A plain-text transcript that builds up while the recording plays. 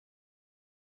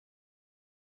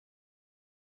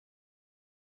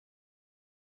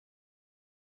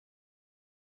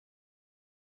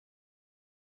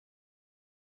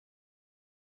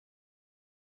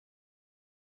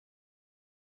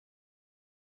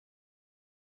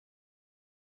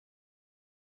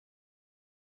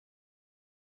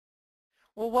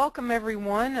Well, welcome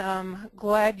everyone. I'm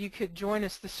glad you could join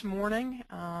us this morning,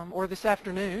 or this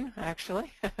afternoon,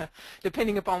 actually,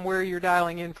 depending upon where you're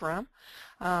dialing in from.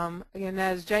 Again,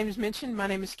 as James mentioned, my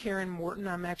name is Karen Morton.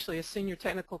 I'm actually a senior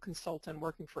technical consultant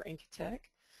working for Incotech.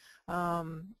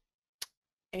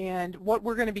 And what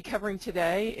we're going to be covering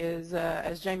today is,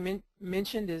 as James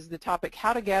mentioned, is the topic,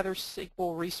 how to gather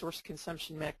SQL resource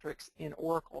consumption metrics in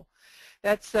Oracle.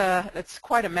 That's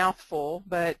quite a mouthful,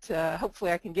 but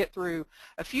hopefully I can get through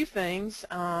a few things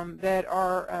that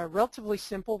are relatively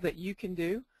simple that you can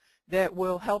do that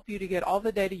will help you to get all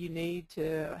the data you need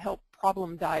to help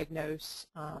problem diagnose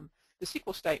the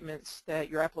SQL statements that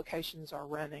your applications are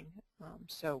running.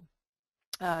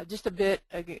 Just a bit,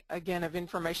 again, of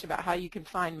information about how you can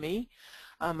find me.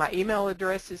 My email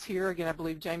address is here. Again, I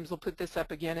believe James will put this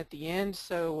up again at the end,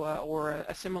 or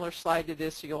a similar slide to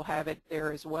this, so you'll have it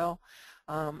there as well.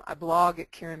 I blog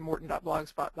at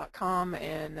karenmorton.blogspot.com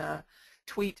and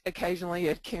tweet occasionally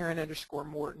at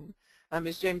Karen_Morton.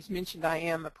 As James mentioned, I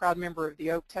am a proud member of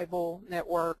the Oak Table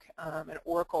Network, an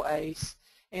Oracle ACE,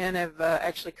 and have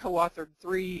actually co-authored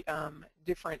 3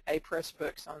 different A-Press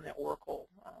books on the Oracle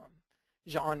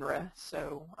genre,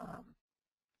 so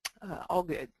all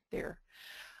good there.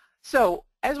 So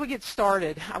as we get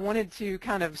started, I wanted to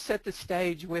kind of set the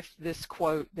stage with this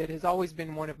quote that has always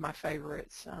been one of my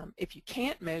favorites. If you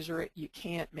can't measure it, you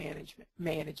can't manage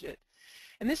it.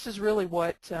 And this is really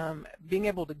what being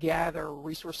able to gather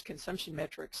resource consumption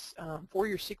metrics for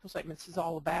your SQL statements is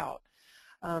all about.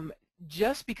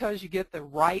 Just because you get the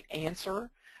right answer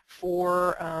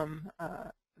for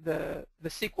the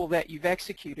SQL that you've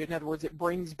executed, in other words, it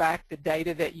brings back the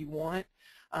data that you want,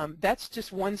 that's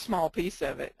just one small piece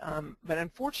of it. But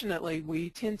unfortunately, we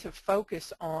tend to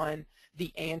focus on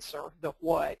the answer, the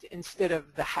what, instead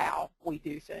of the how we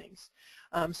do things.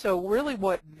 So really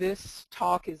what this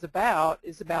talk is about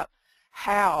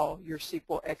how your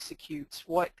SQL executes,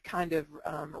 what kind of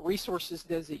resources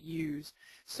does it use,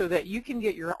 so that you can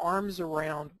get your arms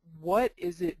around what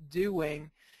is it doing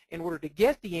in order to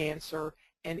get the answer.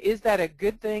 And is that a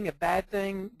good thing, a bad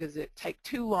thing? Does it take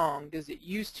too long? Does it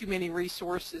use too many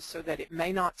resources so that it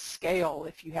may not scale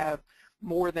if you have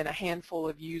more than a handful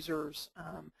of users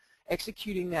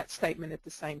executing that statement at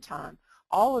the same time?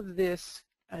 All of this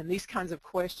and these kinds of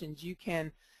questions you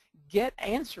can get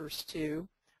answers to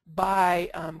by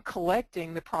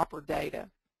collecting the proper data.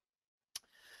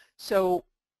 So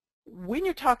when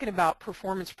you're talking about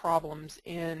performance problems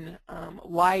in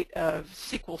light of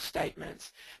SQL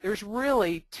statements, there's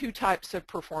really 2 types of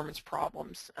performance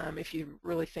problems if you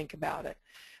really think about it.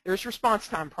 There's response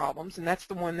time problems, and that's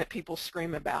the one that people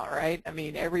scream about, right? I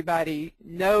mean, everybody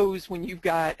knows when you've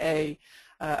got a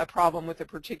problem with a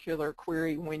particular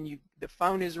query when the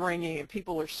phone is ringing and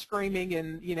people are screaming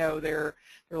and they're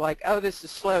like, oh, this is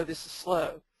slow, this is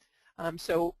slow.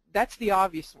 So that's the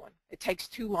obvious one. It takes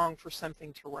too long for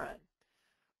something to run.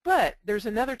 But there's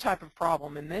another type of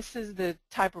problem, and this is the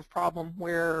type of problem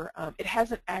where it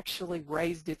hasn't actually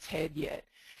raised its head yet.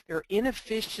 There are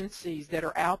inefficiencies that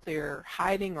are out there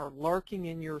hiding or lurking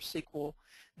in your SQL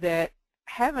that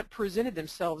haven't presented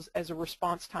themselves as a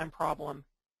response time problem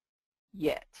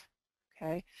yet.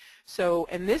 Okay, so,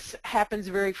 and this happens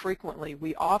very frequently.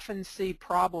 We often see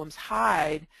problems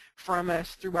hide from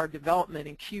us through our development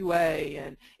and QA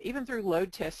and even through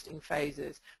load testing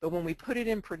phases. But when we put it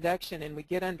in production and we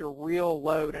get under real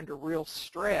load, under real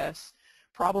stress,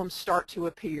 problems start to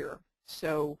appear.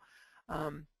 So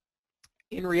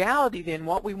in reality then,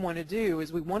 what we want to do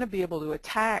is we want to be able to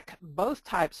attack both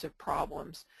types of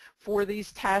problems for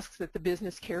these tasks that the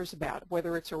business cares about,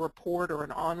 whether it's a report or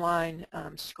an online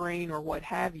screen or what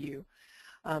have you.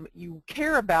 You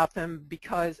care about them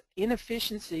because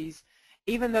inefficiencies,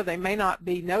 even though they may not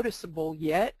be noticeable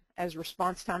yet as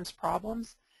response times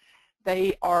problems,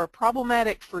 they are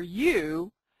problematic for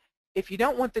you if you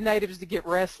don't want the natives to get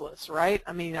restless, right?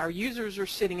 I mean, our users are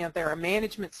sitting out there, our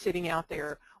management's sitting out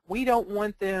there. We don't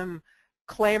want them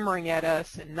clamoring at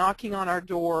us and knocking on our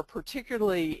door,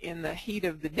 particularly in the heat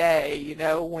of the day,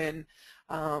 when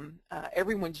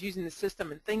everyone's using the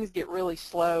system and things get really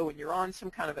slow and you're on some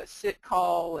kind of a sit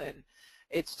call and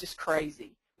it's just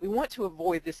crazy. We want to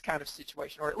avoid this kind of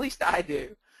situation, or at least I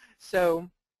do. So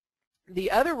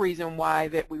the other reason why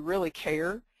that we really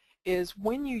care is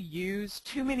when you use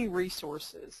too many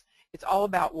resources, it's all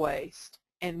about waste.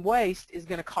 And waste is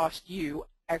going to cost you,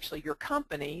 actually your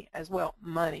company as well,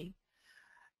 money.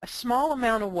 A small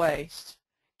amount of waste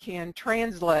can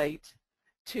translate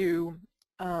to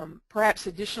perhaps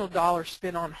additional dollars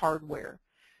spent on hardware.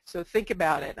 So think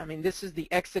about it. I mean, this is the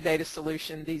Exadata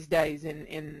solution these days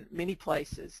in many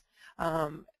places.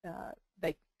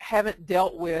 They haven't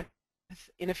dealt with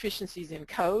inefficiencies in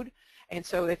code, and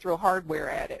so they throw hardware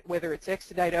at it, whether it's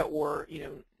Exadata or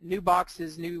new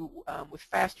boxes, with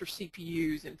faster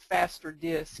CPUs and faster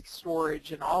disk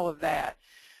storage and all of that.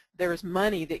 There's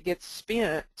money that gets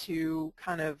spent to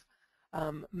kind of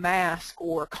mask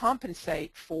or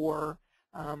compensate for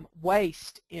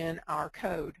waste in our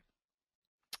code.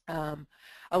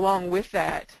 Along with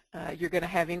that, you're going to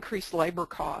have increased labor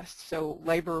costs. So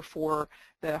labor for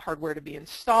the hardware to be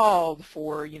installed,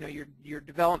 for your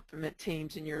development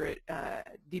teams and your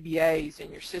DBAs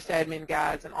and your sysadmin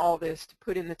guys and all this, to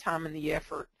put in the time and the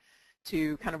effort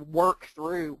to kind of work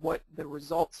through what the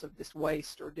results of this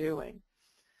waste are doing.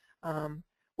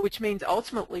 Which means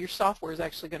ultimately your software is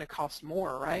actually going to cost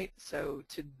more, right? So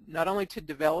to not only to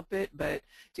develop it, but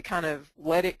to kind of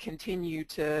let it continue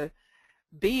to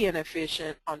be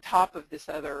inefficient on top of this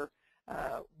other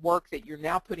work that you're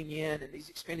now putting in and these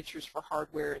expenditures for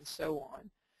hardware and so on,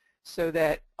 so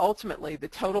that ultimately the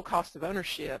total cost of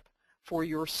ownership for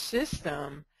your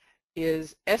system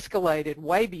is escalated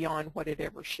way beyond what it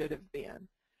ever should have been.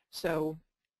 So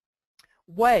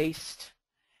waste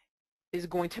is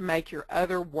going to make your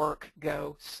other work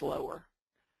go slower.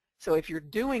 So if you're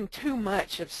doing too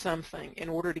much of something in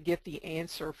order to get the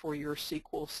answer for your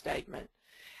SQL statement,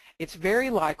 it's very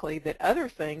likely that other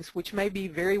things, which may be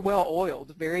very well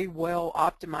oiled, very well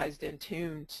optimized and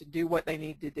tuned to do what they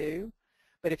need to do,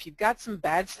 but if you've got some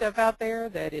bad stuff out there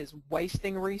that is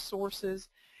wasting resources,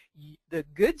 the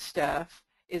good stuff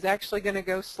is actually going to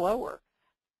go slower.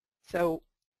 So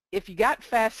if you got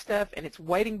fast stuff and it's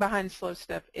waiting behind slow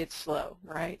stuff, it's slow,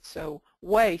 right? So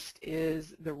waste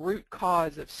is the root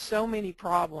cause of so many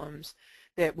problems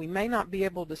that we may not be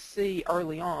able to see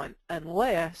early on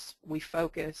unless we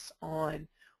focus on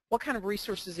what kind of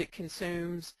resources it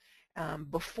consumes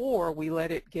before we let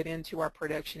it get into our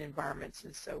production environments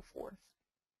and so forth.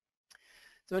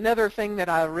 So another thing that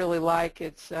I really like,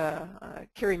 it's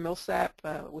Kerry Millsap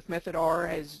with Method R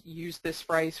has used this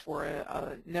phrase for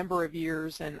a number of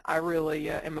years, and I really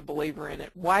am a believer in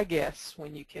it. Why guess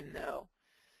when you can know?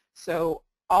 So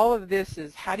all of this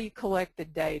is, how do you collect the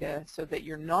data so that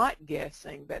you're not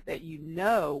guessing, but that you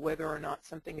know whether or not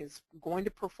something is going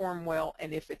to perform well,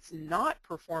 and if it's not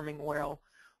performing well,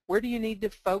 where do you need to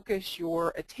focus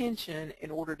your attention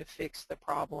in order to fix the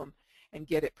problem and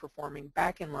get it performing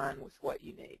back in line with what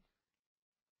you need.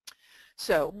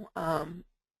 So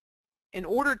in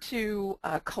order to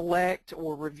collect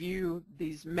or review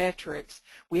these metrics,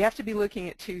 we have to be looking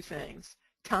at two things: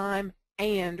 time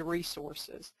and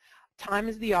resources. Time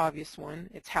is the obvious one.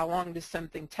 It's how long does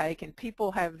something take, and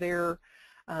people have their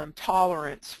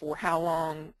tolerance for how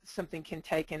long something can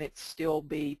take and it still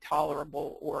be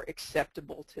tolerable or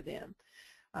acceptable to them.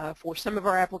 For some of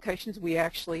our applications, we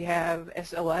actually have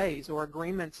SLAs or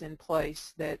agreements in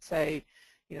place that say,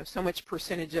 so much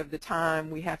percentage of the time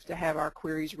we have to have our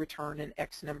queries return in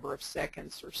X number of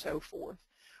seconds or so forth.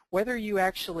 Whether you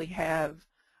actually have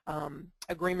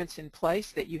agreements in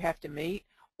place that you have to meet,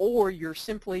 or you're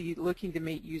simply looking to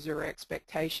meet user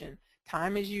expectation,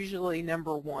 time is usually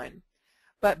number one.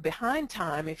 But behind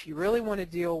time, if you really want to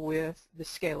deal with the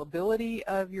scalability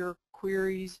of your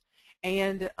queries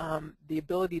and the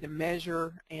ability to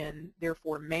measure and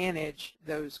therefore manage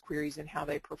those queries and how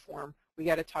they perform, we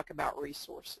got to talk about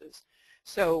resources.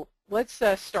 So let's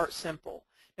start simple.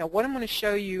 Now what I'm going to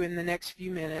show you in the next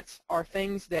few minutes are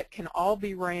things that can all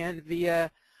be ran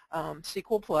via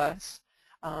SQL+.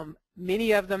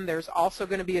 Many of them, there's also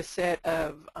going to be a set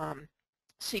of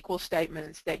SQL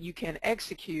statements that you can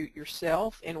execute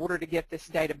yourself in order to get this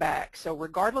data back. So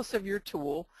regardless of your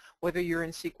tool, whether you're in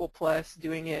SQL+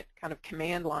 doing it kind of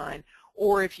command line,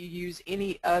 or if you use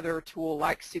any other tool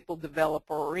like SQL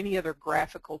Developer or any other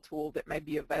graphical tool that may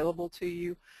be available to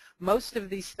you, most of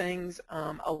these things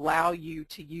allow you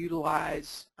to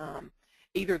utilize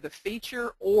either the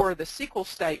feature or the SQL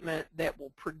statement that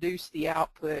will produce the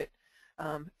output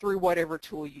through whatever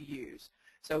tool you use.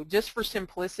 So just for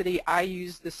simplicity, I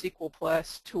use the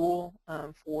SQL+ tool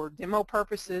for demo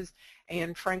purposes,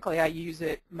 and frankly I use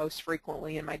it most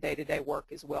frequently in my day-to-day work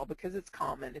as well because it's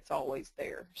common, it's always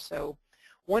there. So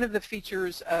one of the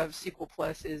features of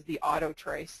SQL+ is the auto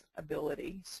trace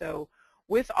ability. So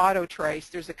with auto trace,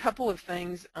 there's a couple of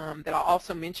things that I'll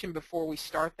also mention before we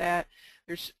start that.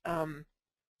 There's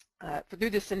through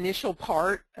this initial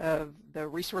part of the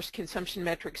resource consumption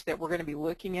metrics that we're going to be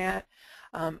looking at,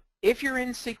 if you're in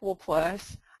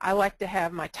SQL+, I like to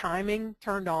have my timing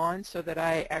turned on so that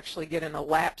I actually get an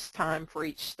elapsed time for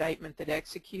each statement that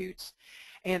executes.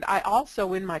 And I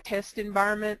also, in my test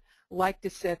environment, like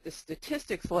to set the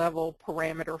statistics level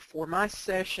parameter for my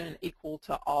session equal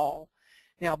to all.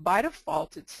 Now, by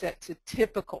default, it's set to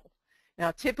typical.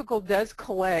 Now, typical does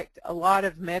collect a lot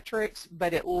of metrics,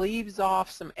 but it leaves off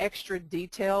some extra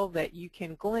detail that you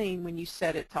can glean when you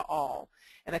set it to all.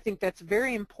 And I think that's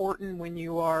very important when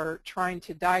you are trying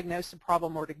to diagnose a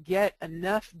problem or to get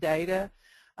enough data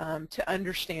to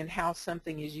understand how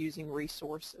something is using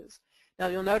resources. Now,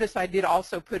 you'll notice I did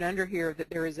also put under here that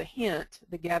there is a hint,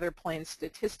 the gather plan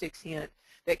statistics hint,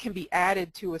 that can be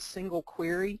added to a single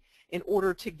query in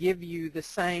order to give you the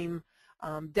same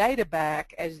data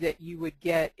back as that you would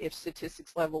get if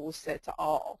statistics level was set to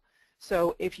all.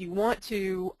 So if you want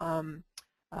to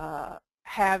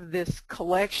have this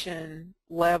collection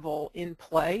level in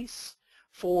place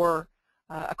for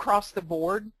across the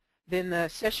board, then the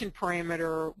session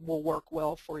parameter will work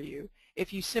well for you.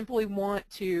 If you simply want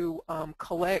to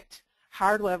collect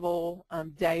higher level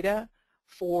data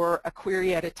for a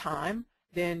query at a time,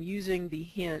 then using the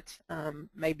hint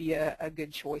may be a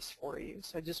good choice for you.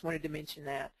 So I just wanted to mention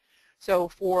that. So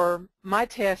for my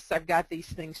tests, I've got these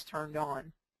things turned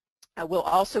on. I will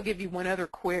also give you one other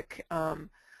quick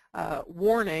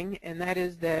warning, and that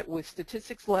is that with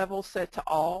statistics level set to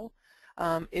all,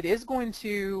 it is going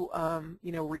to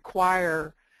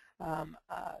require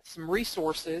some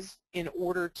resources in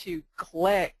order to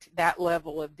collect that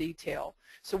level of detail.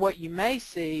 So what you may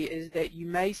see is that you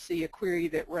may see a query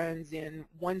that runs in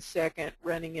 1 second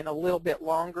running in a little bit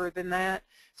longer than that,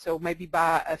 so maybe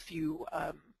by a few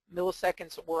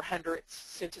milliseconds or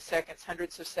centiseconds,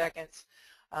 hundreds of seconds,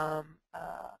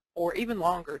 or even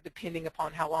longer depending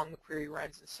upon how long the query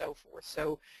runs and so forth.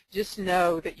 So just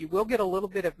know that you will get a little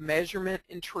bit of measurement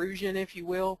intrusion, if you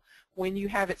will, when you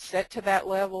have it set to that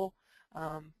level,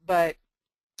 but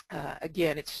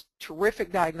again, it's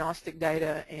terrific diagnostic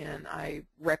data and I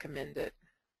recommend it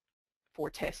for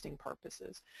testing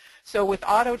purposes. So with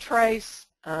AutoTrace,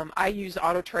 I use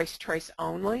AutoTrace trace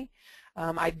only.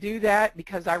 I do that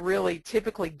because I really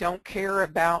typically don't care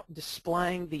about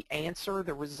displaying the answer,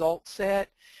 the result set.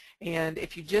 And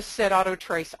if you just set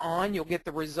AutoTrace on, you'll get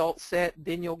the result set,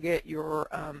 then you'll get your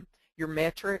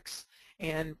metrics.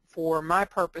 And for my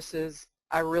purposes,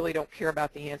 I really don't care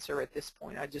about the answer at this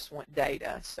point. I just want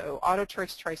data. So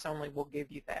AutoTrace trace only will give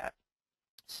you that.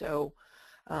 So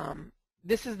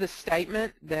this is the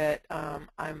statement that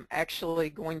I'm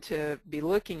actually going to be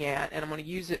looking at, and I'm going to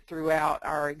use it throughout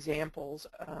our examples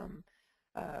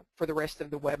for the rest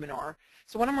of the webinar.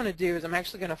 So what I'm going to do is I'm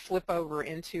actually going to flip over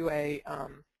into a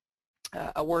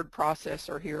word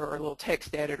processor here, or a little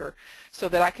text editor, so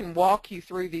that I can walk you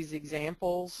through these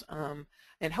examples,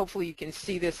 and hopefully you can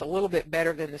see this a little bit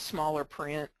better than the smaller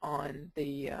print on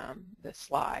the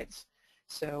slides.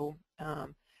 So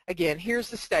again, here's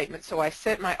the statement. So I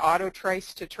set my auto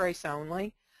trace to trace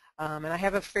only, and I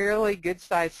have a fairly good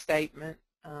sized statement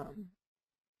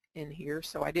in here,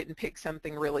 so I didn't pick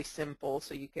something really simple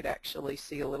so you could actually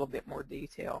see a little bit more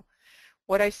detail.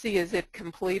 What I see is it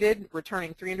completed,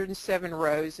 returning 307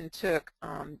 rows, and took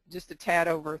just a tad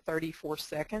over 34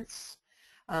 seconds.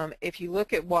 If you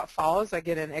look at what follows, I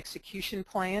get an execution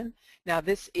plan. Now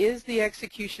this is the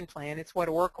execution plan. It's what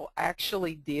Oracle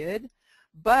actually did.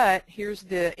 But here's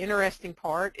the interesting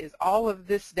part, is all of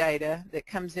this data that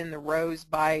comes in the rows,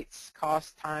 bytes,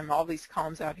 cost, time, all these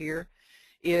columns out here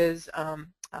is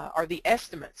are the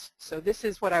estimates. So this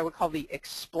is what I would call the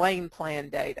explain plan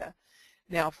data.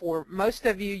 Now for most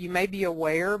of you, you may be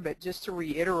aware, but just to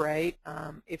reiterate,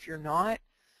 if you're not,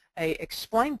 a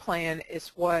explain plan is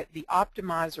what the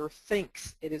optimizer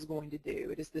thinks it is going to do.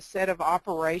 It is the set of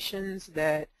operations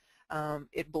that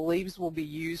it believes will be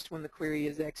used when the query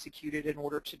is executed in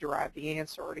order to derive the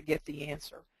answer or to get the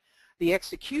answer. The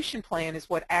execution plan is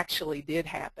what actually did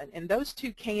happen, and those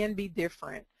two can be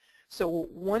different. So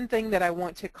one thing that I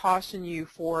want to caution you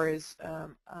for is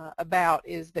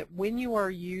that when you are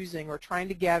using or trying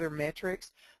to gather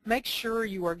metrics, make sure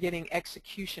you are getting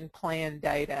execution plan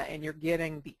data and you're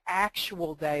getting the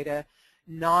actual data,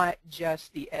 not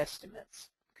just the estimates.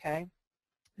 Okay.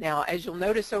 Now, as you'll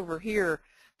notice over here,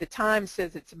 the time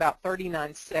says it's about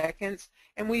 39 seconds,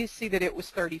 and we see that it was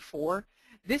 34.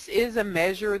 This is a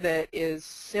measure that is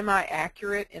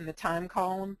semi-accurate in the time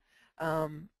column.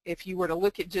 If you were to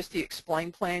look at just the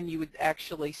explain plan, you would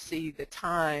actually see the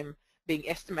time being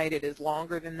estimated as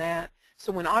longer than that.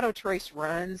 So when AutoTrace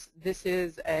runs, this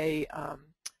is an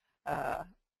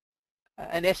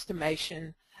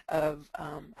estimation of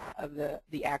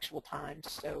the actual time.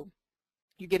 So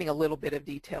you're getting a little bit of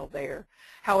detail there.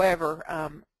 However,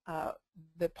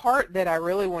 the part that I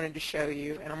really wanted to show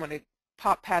you, and I'm going to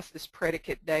pop past this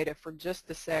predicate data for just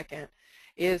a second,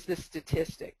 is the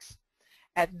statistics.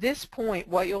 At this point,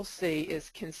 what you'll see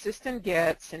is consistent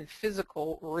gets and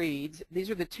physical reads. These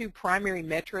are the two primary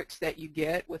metrics that you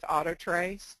get with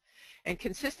AutoTrace. And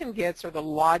consistent gets are the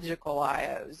logical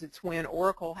IOs. It's when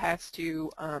Oracle has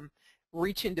to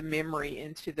reach into memory,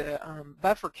 into the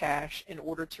buffer cache in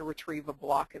order to retrieve a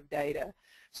block of data.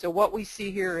 So what we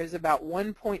see here is about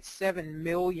 1.7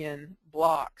 million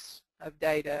blocks of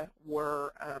data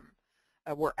were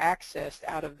accessed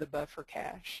out of the buffer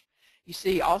cache. You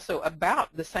see also about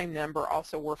the same number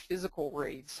also were physical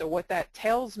reads. So what that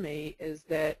tells me is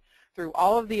that through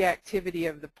all of the activity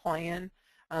of the plan,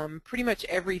 pretty much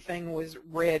everything was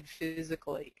read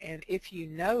physically. And if you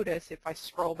notice, if I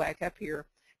scroll back up here,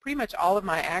 pretty much all of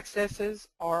my accesses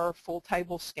are full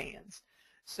table scans.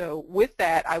 So with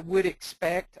that, I would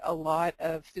expect a lot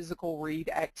of physical read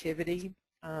activity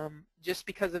just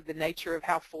because of the nature of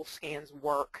how full scans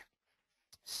work.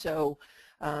 So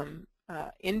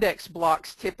index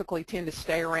blocks typically tend to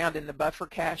stay around in the buffer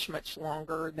cache much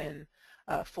longer than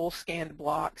full scanned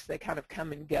blocks. They kind of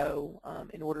come and go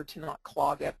in order to not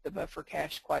clog up the buffer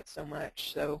cache quite so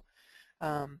much. So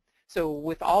so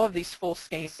with all of these full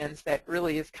scans, that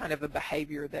really is kind of a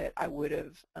behavior that I would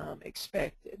have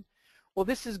expected. Well,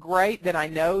 this is great that I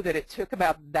know that it took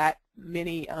about that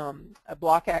many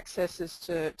block accesses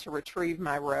to retrieve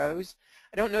my rows.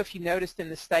 I don't know if you noticed in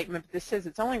the statement, but this says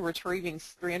it's only retrieving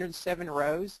 307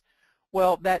 rows.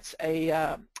 Well, that's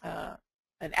an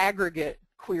aggregate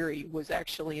query was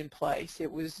actually in place.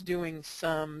 It was doing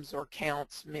sums or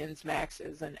counts, mins,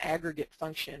 maxes. An aggregate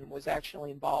function was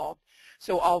actually involved.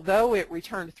 So although it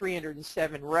returned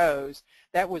 307 rows,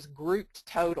 that was grouped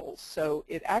totals. So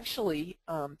it actually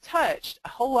touched a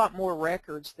whole lot more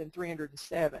records than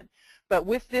 307. But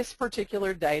with this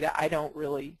particular data, I don't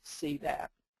really see that.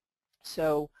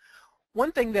 So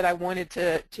one thing that I wanted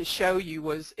to show you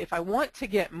was if I want to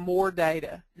get more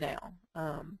data now,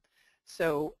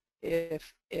 so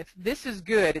if this is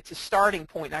good, it's a starting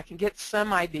point. I can get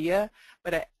some idea,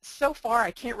 but so far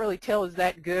I can't really tell is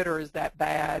that good or is that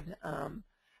bad.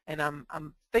 And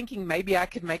I'm thinking maybe I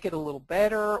could make it a little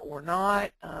better or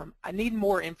not. I need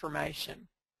more information.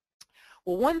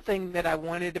 Well, one thing that I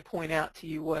wanted to point out to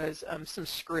you was some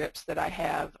scripts that I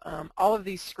have. All of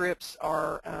these scripts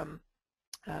are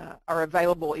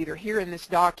available either here in this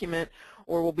document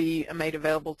or will be made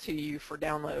available to you for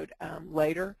download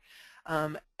later.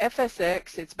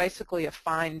 FSX, it's basically a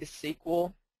find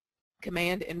SQL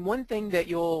command, and one thing that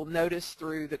you'll notice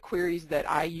through the queries that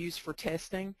I use for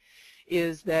testing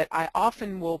is that I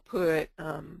often will put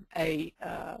a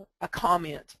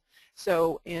comment.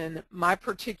 So in my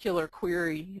particular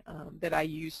query that I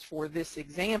used for this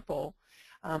example,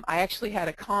 I actually had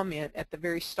a comment at the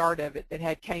very start of it that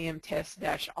had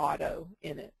kmtest-auto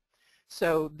in it.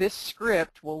 So this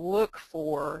script will look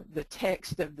for the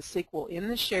text of the SQL in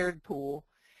the shared pool,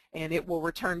 and it will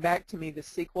return back to me the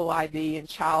SQL ID and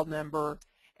child number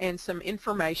and some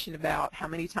information about how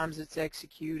many times it's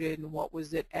executed and what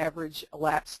was it average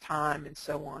elapsed time and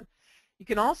so on. You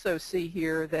can also see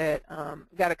here that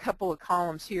we've got a couple of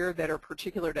columns here that are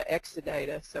particular to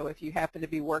Exadata. So if you happen to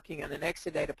be working on an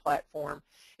Exadata platform,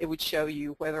 it would show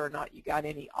you whether or not you got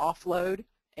any offload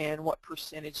and what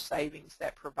percentage savings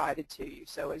that provided to you.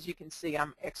 So as you can see,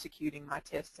 I'm executing my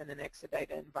tests in an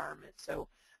Exadata environment, so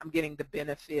I'm getting the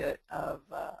benefit of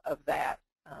that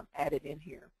added in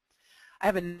here. I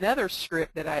have another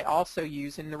script that I also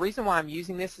use, and the reason why I'm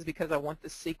using this is because I want the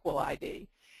SQL ID.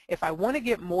 If I want to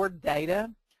get more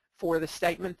data for the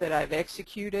statement that I've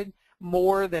executed,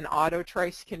 more than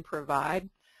AutoTrace can provide,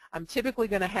 I'm typically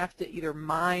going to have to either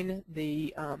mine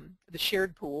the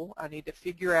shared pool. I need to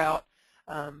figure out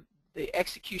the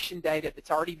execution data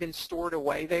that's already been stored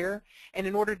away there, and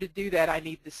in order to do that, I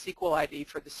need the SQL ID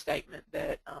for the statement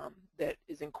that that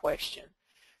is in question.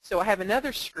 So I have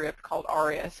another script called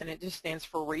RS, and it just stands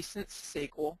for Recent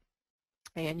SQL,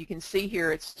 and you can see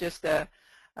here it's just a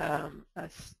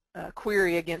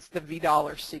query against the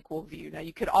 $SQL view. Now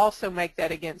you could also make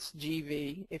that against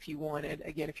GV if you wanted.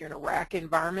 Again, if you're in a rack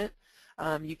environment,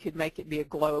 you could make it be a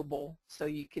global, so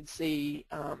you could see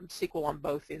SQL on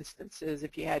both instances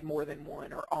if you had more than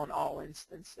one, or on all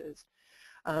instances.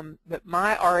 But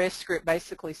my RS script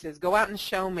basically says, go out and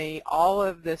show me all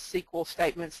of the SQL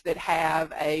statements that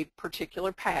have a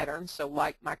particular pattern, so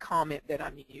like my comment that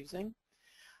I'm using.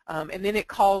 And then it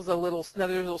calls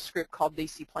another little script called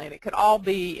dcplan. It could all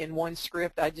be in one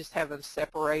script. I just have them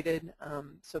separated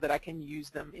so that I can use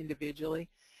them individually.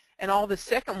 And all the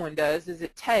second one does is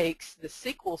it takes the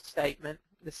SQL statement,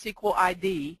 the SQL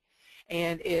ID,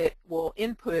 and it will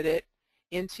input it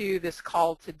into this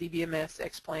call to dbms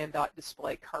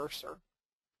xplan.display cursor.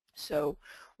 So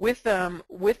with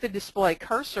the display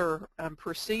cursor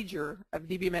procedure of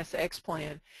dbms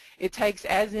xplan, it takes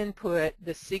as input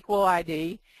the SQL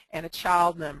ID and a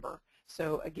child number.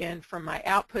 So again, from my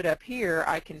output up here,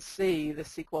 I can see the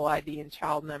SQL ID and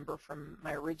child number from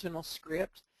my original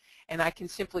script, and I can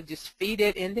simply just feed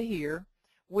it into here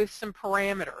with some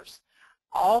parameters.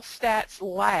 All stats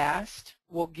last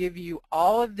will give you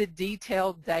all of the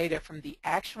detailed data from the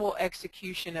actual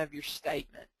execution of your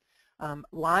statement,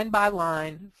 line by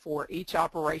line for each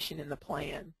operation in the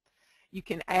plan. You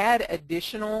can add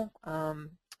additional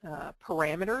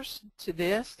parameters to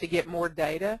this to get more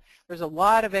data. There's a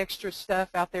lot of extra stuff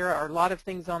out there, or a lot of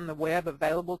things on the web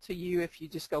available to you if you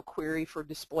just go query for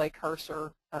display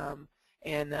cursor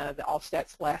and the all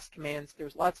stats last commands.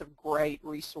 There's lots of great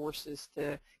resources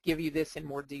to give you this in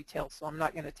more detail, so I'm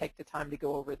not going to take the time to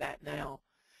go over that now.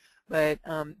 But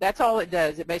that's all it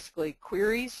does. It basically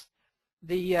queries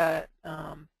the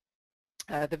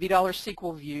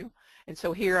 $SQL view. And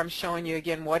so here I'm showing you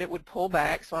again what it would pull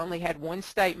back. So I only had one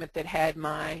statement that had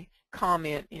my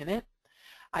comment in it.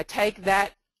 I take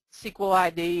that SQL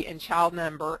ID and child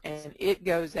number, and it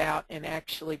goes out and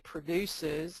actually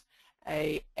produces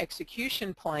a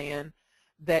execution plan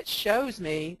that shows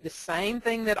me the same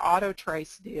thing that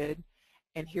AutoTrace did.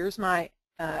 And here's my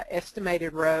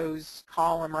estimated rows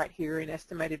column right here in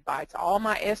estimated bytes. All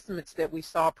my estimates that we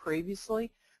saw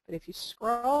previously. But if you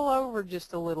scroll over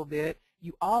just a little bit,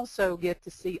 you also get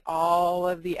to see all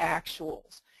of the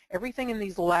actuals. Everything in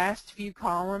these last few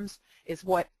columns is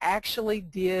what actually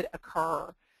did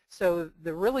occur. So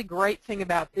the really great thing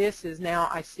about this is now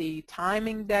I see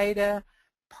timing data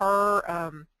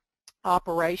per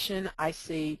operation. I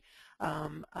see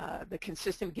the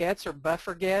consistent gets or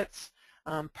buffer gets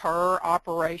per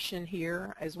operation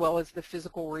here, as well as the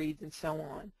physical reads and so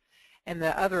on. And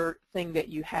the other thing that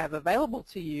you have available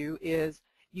to you is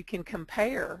you can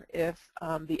compare if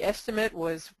the estimate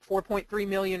was 4.3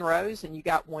 million rows and you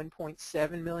got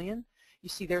 1.7 million. You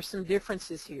see there's some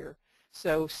differences here.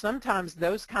 So sometimes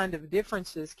those kind of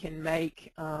differences can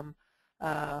make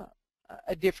a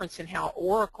difference in how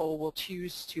Oracle will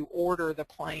choose to order the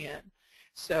plan.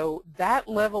 So that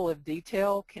level of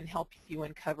detail can help you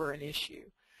uncover an issue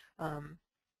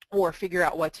or figure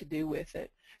out what to do with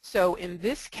it. So in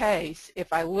this case,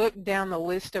 if I look down the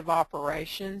list of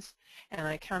operations and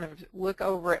I kind of look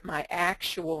over at my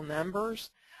actual numbers,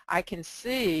 I can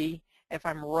see if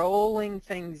I'm rolling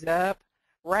things up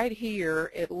right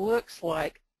here, it looks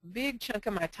like a big chunk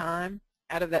of my time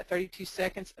out of that 32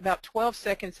 seconds, about 12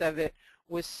 seconds of it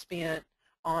was spent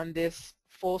on this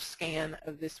full scan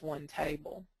of this one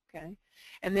table. Okay?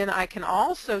 And then I can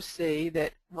also see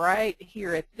that right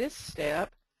here at this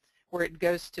step, where it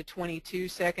goes to 22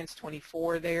 seconds,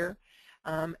 24 there,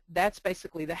 that's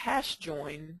basically the hash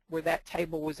join where that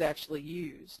table was actually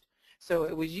used. So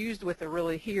it was used with a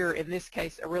really, here in this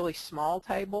case, a really small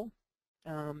table.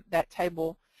 That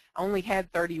table only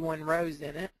had 31 rows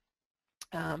in it,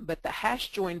 but the hash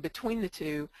join between the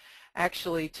two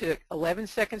actually took 11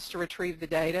 seconds to retrieve the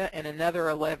data and another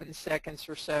 11 seconds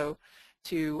or so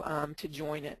to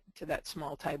join it to that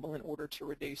small table in order to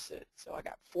reduce it. So I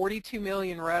got 42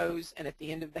 million rows, and at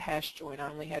the end of the hash join I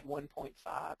only had 1.5.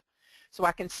 So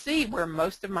I can see where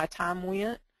most of my time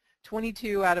went.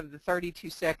 22 out of the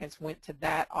 32 seconds went to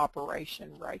that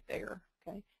operation right there.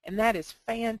 Okay? And that is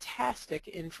fantastic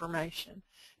information.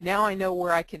 Now I know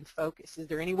where I can focus. Is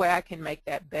there any way I can make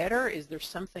that better? Is there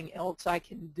something else I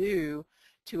can do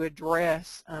to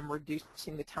address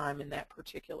reducing the time in that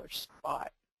particular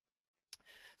spot?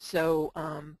 So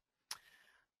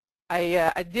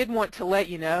I did want to let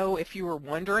you know, if you were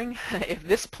wondering if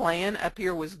this plan up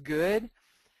here was good,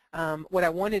 what I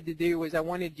wanted to do was I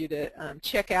wanted you to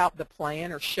check out the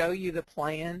plan or show you the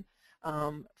plan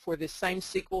for this same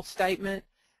SQL statement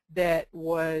that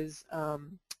was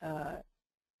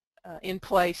in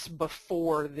place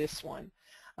before this one.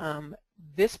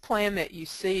 This plan that you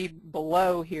see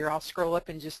below here, I'll scroll up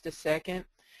in just a second,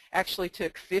 actually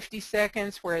took 50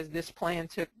 seconds, whereas this plan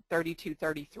took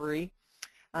 33.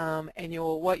 And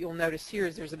what you'll notice here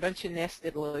is there's a bunch of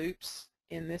nested loops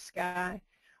in this guy,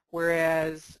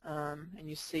 whereas, and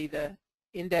you see the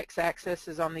index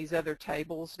accesses on these other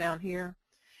tables down here.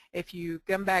 If you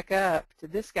come back up to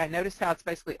this guy, notice how it's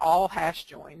basically all hash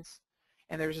joins,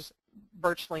 and there's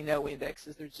virtually no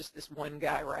indexes. There's just this one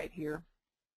guy right here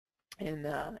in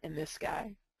this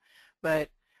guy. But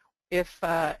if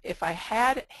I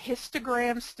had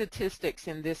histogram statistics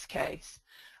in this case,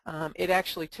 it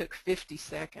actually took 50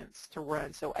 seconds to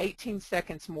run. So 18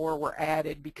 seconds more were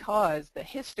added because the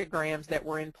histograms that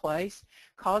were in place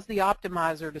caused the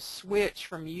optimizer to switch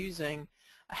from using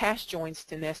hash joins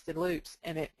to nested loops,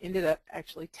 and it ended up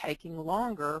actually taking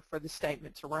longer for the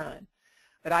statement to run.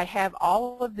 But I have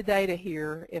all of the data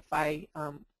here if I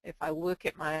if I look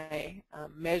at my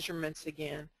measurements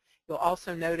again, you'll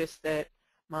also notice that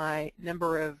my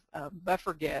number of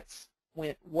buffer gets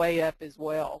went way up as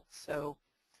well. So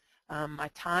my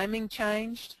timing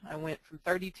changed. I went from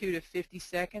 32 to 50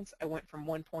 seconds. I went from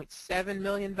 1.7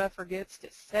 million buffer gets to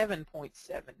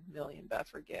 7.7 million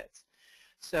buffer gets.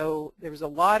 So there was a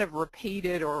lot of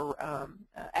repeated or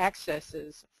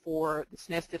accesses for this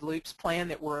nested loops plan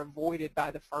that were avoided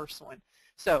by the first one.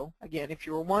 So again, if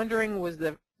you were wondering, was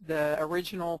the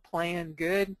original plan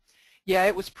good? Yeah,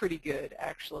 it was pretty good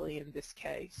actually in this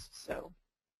case. So,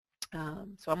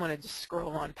 so I'm going to just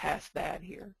scroll on past that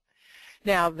here.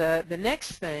 Now the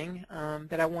next thing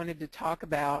that I wanted to talk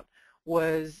about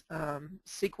was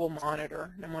SQL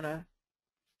Monitor. And I'm going to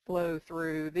flow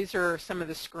through. These are some of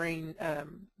the screen,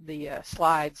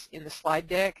 slides in the slide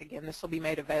deck. Again, this will be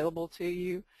made available to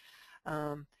you.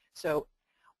 So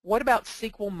what about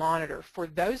SQL Monitor? For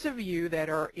those of you that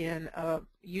are in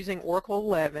using Oracle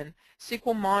 11,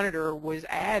 SQL Monitor was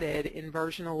added in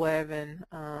version 11,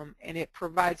 and it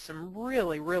provides some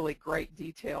really, really great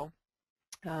detail.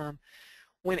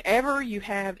 Whenever you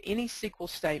have any SQL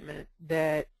statement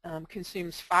that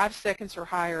consumes 5 seconds or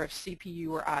higher of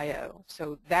CPU or I/O,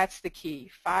 so that's the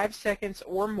key, 5 seconds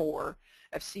or more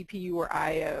of CPU or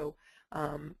I/O,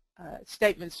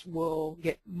 statements will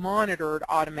get monitored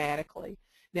automatically.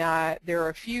 Now, there are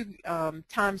a few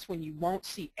times when you won't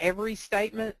see every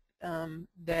statement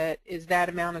that is that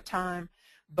amount of time,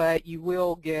 but you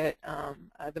will get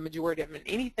the majority of them. And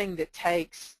anything that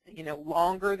takes,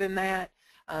 longer than that,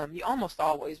 you almost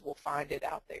always will find it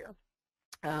out there.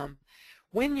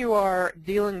 When you are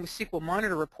dealing with SQL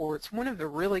Monitor reports, one of the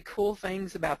really cool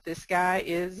things about this guy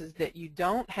is that you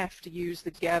don't have to use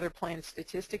the gather plan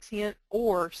statistics hint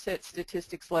or set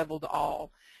statistics level to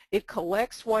all. It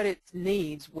collects what it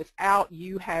needs without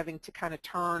you having to kind of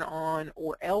turn on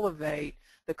or elevate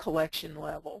the collection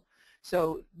level.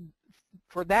 So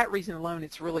for that reason alone,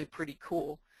 it's really pretty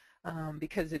cool.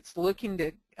 Because it's looking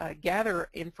to gather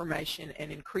information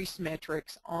and increase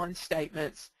metrics on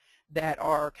statements that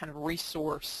are kind of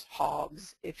resource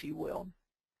hogs, if you will.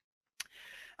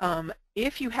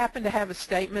 If you happen to have a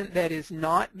statement that is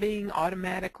not being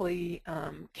automatically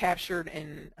captured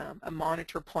and a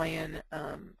monitor plan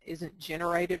isn't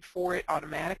generated for it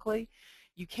automatically,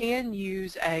 you can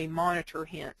use a monitor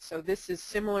hint. So this is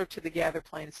similar to the gather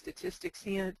plan statistics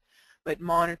hint, but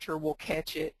monitor will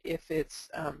catch it if it's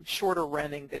shorter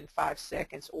running than 5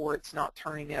 seconds or it's not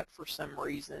turning up for some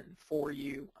reason for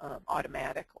you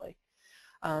automatically.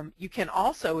 You can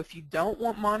also, if you don't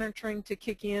want monitoring to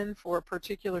kick in for a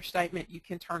particular statement, you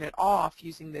can turn it off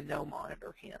using the no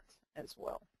monitor hint as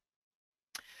well.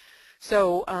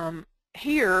 So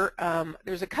here,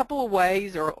 there's a couple of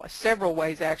ways, or several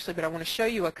ways actually, but I want to show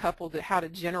you a couple to how to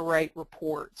generate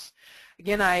reports.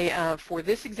 Again, for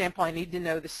this example, I need to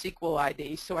know the SQL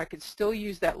ID, so I could still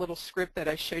use that little script that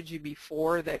I showed you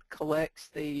before that collects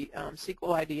the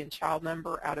SQL ID and child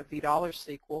number out of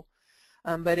 $SQL.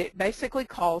 But it basically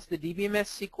calls the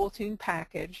DBMS SQL Tune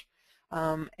package,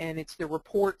 and it's the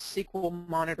report SQL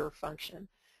monitor function.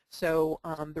 So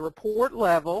the report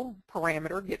level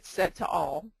parameter gets set to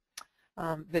all.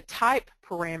 The type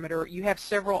parameter, you have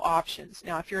several options.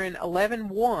 Now, if you're in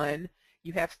 11.1,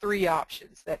 you have 3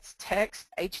 options. That's text,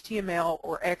 HTML,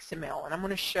 or XML. And I'm going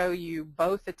to show you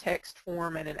both a text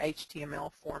form and an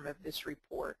HTML form of this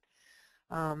report.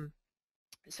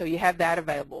 So you have that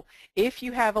available. If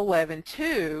you have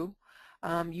 11.2,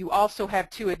 you also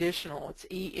have 2 additional. It's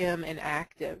EM and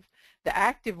active. The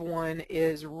active one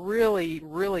is really,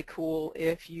 really cool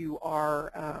if you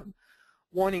are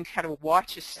wanting to kind of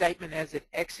watch a statement as it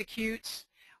executes.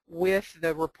 With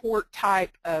the report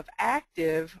type of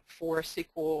active for a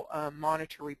SQL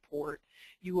monitor report,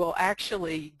 you will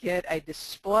actually get a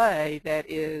display that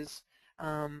is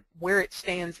where it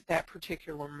stands at that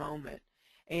particular moment.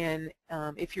 And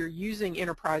if you're using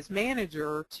Enterprise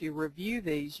Manager to review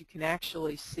these, you can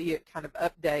actually see it kind of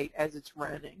update as it's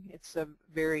running. It's a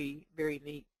very, very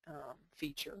neat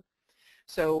feature.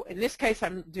 So in this case,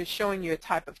 I'm just showing you a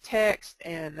type of text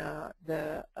and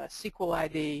the SQL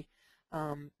ID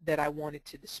that I wanted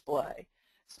to display.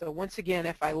 So once again,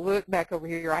 if I look back over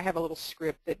here, I have a little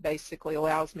script that basically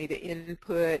allows me to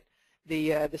input the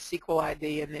SQL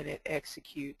ID, and then it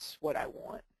executes what I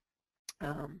want.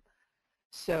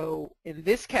 So in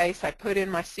this case, I put in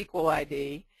my SQL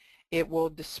ID. It will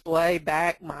display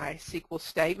back my SQL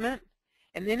statement,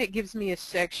 and then it gives me a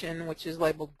section which is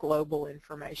labeled global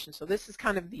information. So this is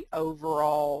kind of the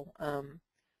overall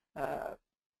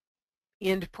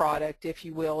end product, if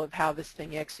you will, of how this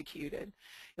thing executed.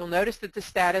 You'll notice that the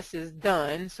status is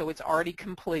done, so it's already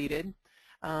completed.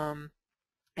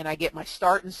 and I get my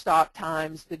start and stop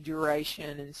times, the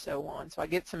duration, and so on. So I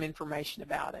get some information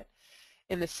about it.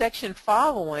 In the section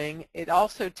following, it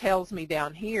also tells me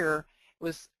down here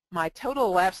was my total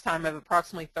elapsed time of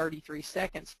approximately 33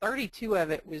 seconds. 32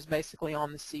 of it was basically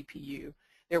on the CPU.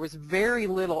 There was very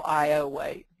little I/O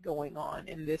wait going on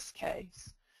in this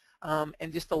case,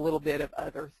 and just a little bit of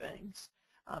other things.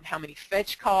 How many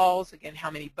fetch calls, again, how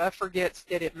many buffer gets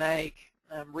did it make,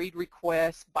 read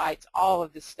requests, bytes, all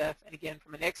of this stuff. And again,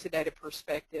 from an Exadata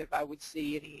perspective, I would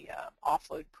see any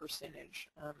offload percentage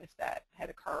if that had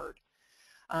occurred.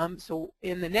 So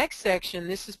in the next section,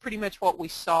 this is pretty much what we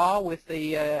saw with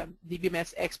the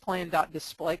DBMS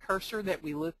xplan.display cursor that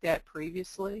we looked at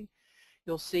previously.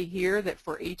 You'll see here that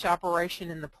for each operation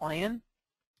in the plan,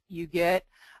 you get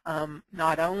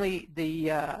not only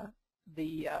the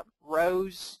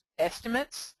rows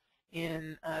estimates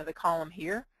in the column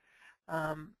here,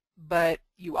 but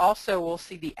you also will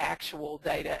see the actual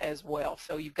data as well.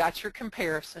 So you've got your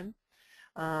comparison.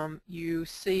 You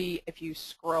see, if you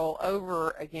scroll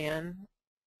over again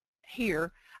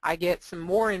here, I get some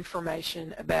more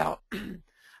information about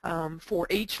for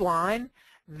each line.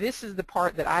 This is the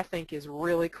part that I think is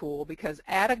really cool, because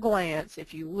at a glance,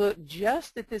 if you look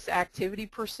just at this activity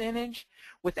percentage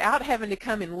without having to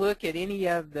come and look at any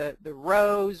of the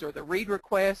rows or the read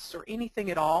requests or anything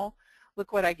at all,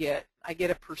 look what I get. I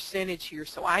get a percentage here.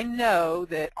 So I know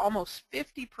that almost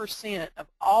 50% of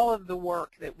all of the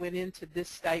work that went into this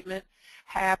statement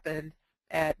happened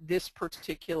at this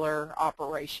particular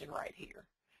operation right here.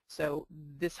 So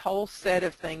this whole set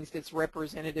of things that's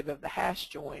representative of the hash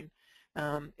join,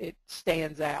 it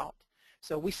stands out.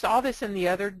 So we saw this in the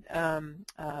other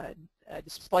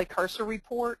display cursor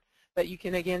report, but you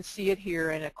can again see it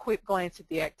here, and a quick glance at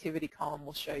the activity column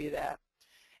will show you that.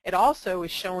 It also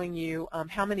is showing you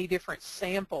how many different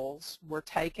samples were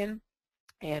taken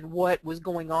and what was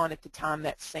going on at the time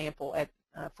that sample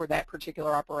for that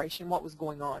particular operation, what was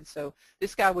going on. So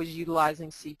this guy was utilizing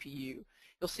CPU.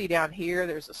 You'll see down here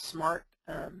there's a smart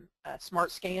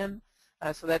scan.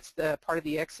 So that's the part of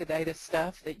the Exadata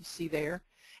stuff that you see there.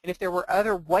 And if there were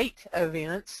other wait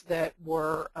events that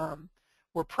were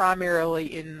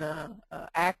primarily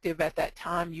active at that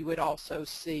time, you would also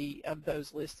see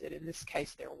those listed. In this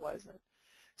case, there wasn't.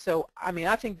 So, I mean,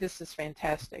 I think this is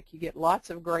fantastic. You get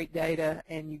lots of great data,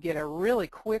 and you get a really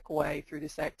quick way through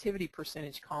this activity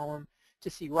percentage column to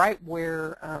see right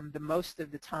where the most of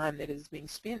the time that is being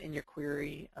spent in your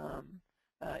query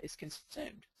is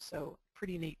consumed. So,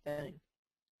 pretty neat thing.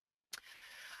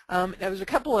 There's a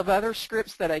couple of other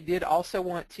scripts that I did also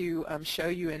want to show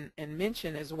you and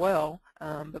mention as well.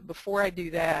 But before I do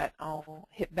that, I'll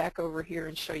hit back over here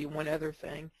and show you one other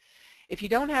thing. If you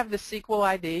don't have the SQL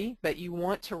ID, but you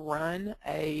want to run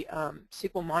a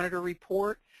SQL Monitor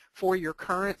report for your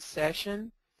current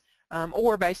session,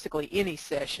 or basically any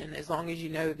session, as long as you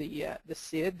know the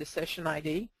SID, the session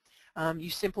ID, you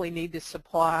simply need to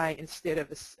supply, instead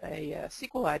of a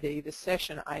SQL ID, the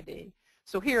session ID.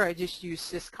 So here I just use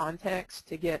syscontext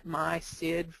to get my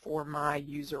SID for my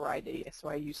user ID. So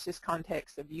I use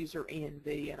syscontext of user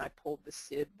ENV, and I pulled the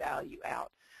SID value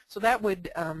out. So that would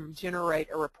generate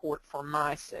a report for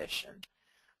my session.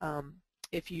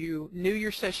 If you knew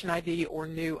your session ID or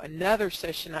knew another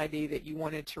session ID that you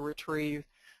wanted to retrieve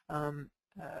the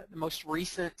most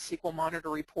recent SQL Monitor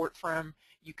report from,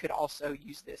 you could also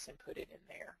use this and put it in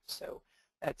there. So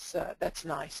that's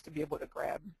nice to be able to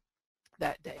grab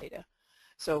that data.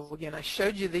 So again, I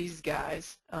showed you these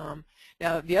guys.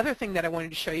 Now the other thing that I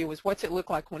wanted to show you was what's it look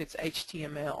like when it's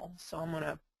HTML. So I'm going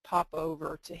to pop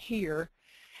over to here,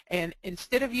 and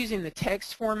instead of using the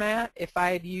text format, if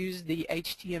I had used the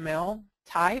HTML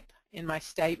type in my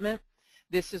statement,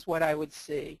 this is what I would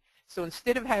see. So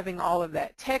instead of having all of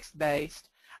that text-based,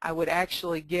 I would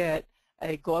actually get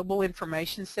a global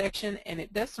information section, and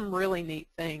it does some really neat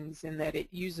things in that it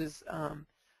uses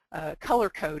color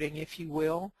coding, if you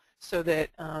will, so that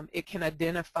it can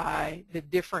identify the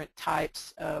different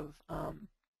types of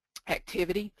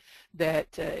activity that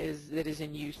is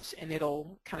in use, and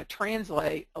it'll kind of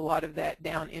translate a lot of that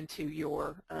down into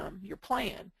your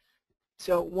plan.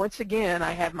 So once again,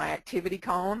 I have my activity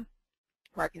column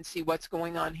where I can see what's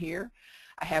going on here.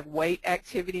 I have wait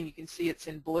activity, and you can see it's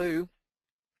in blue.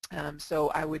 So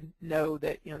I would know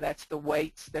that, you know, that's the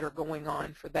weights that are going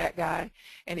on for that guy.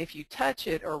 And if you touch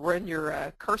it or run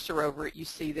your cursor over it, you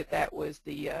see that that was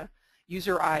the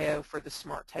user I/O for the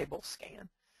smart table scan.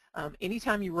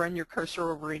 Anytime you run your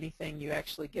cursor over anything, you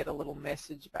actually get a little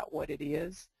message about what it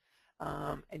is.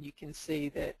 And you can see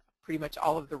that pretty much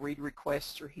all of the read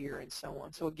requests are here and so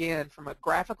on. So again, from a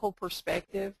graphical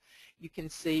perspective, you can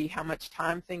see how much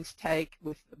time things take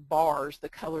with the bars, the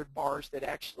colored bars that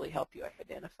actually help you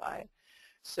identify it.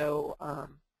 So,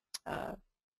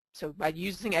 so by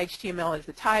using HTML as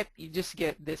the type, you just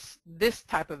get this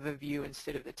type of a view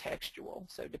instead of the textual.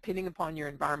 So depending upon your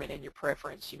environment and your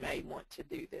preference, you may want to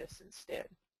do this instead.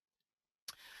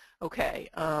 Okay,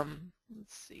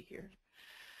 let's see here.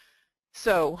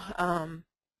 So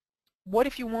what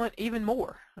if you want even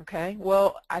more? Okay,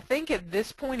 well, I think at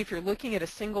this point, if you're looking at a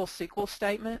single SQL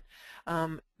statement,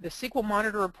 the SQL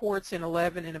monitor reports in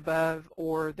 11 and above,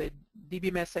 or the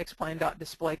DBMS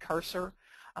Xplan.display cursor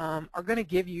are going to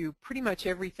give you pretty much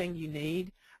everything you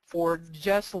need for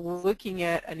just looking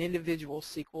at an individual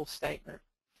SQL statement.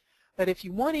 But if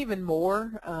you want even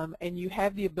more and you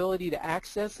have the ability to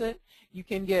access it, you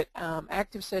can get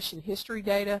active session history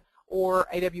data or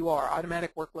AWR,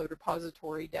 Automatic Workload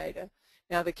Repository data.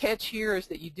 Now the catch here is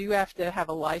that you do have to have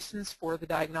a license for the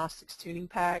Diagnostics Tuning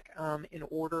Pack in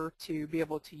order to be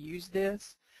able to use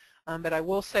this. But I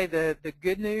will say the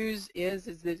good news is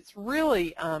that it's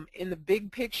really, in the big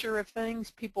picture of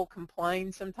things, people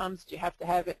complain sometimes that you have to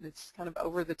have it and it's kind of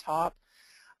over the top.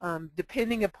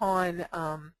 Depending upon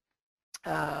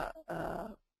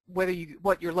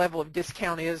what your level of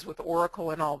discount is with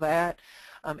Oracle and all that,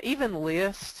 even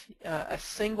list a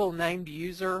single named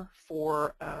user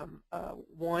for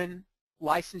one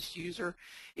licensed user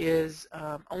is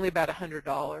only about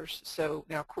 $100. So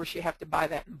now, of course, you have to buy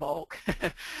that in bulk,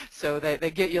 so they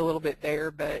get you a little bit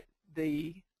there. But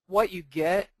what you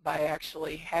get by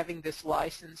actually having this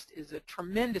licensed is a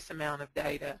tremendous amount of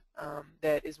data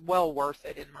that is well worth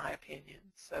it, in my opinion.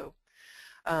 So.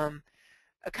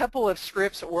 A couple of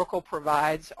scripts Oracle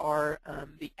provides are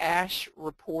the ASH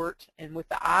report, and with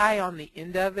the I on the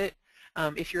end of it,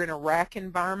 if you're in a rack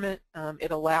environment, it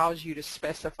allows you to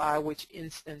specify which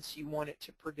instance you want it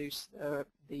to produce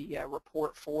the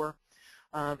report for.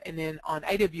 And then on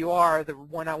AWR, the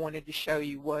one I wanted to show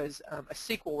you was a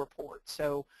SQL report.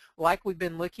 So like we've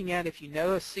been looking at, if you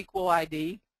know a SQL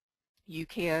ID, you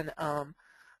can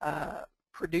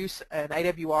produce an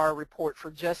AWR report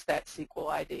for just that SQL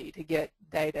ID to get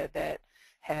data that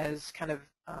has kind of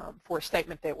for a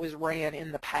statement that was ran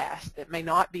in the past that may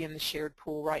not be in the shared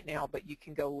pool right now, but you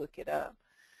can go look it up.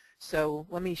 So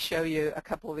let me show you a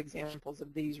couple of examples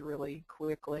of these really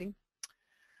quickly.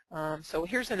 So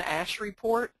here's an ASH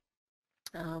report,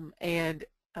 and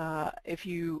if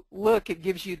you look, it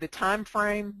gives you the time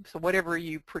frame. So whatever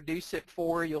you produce it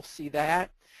for, you'll see that.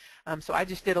 So I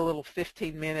just did a little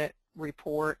 15-minute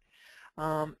report,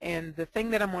 and the thing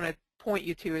that I'm going to point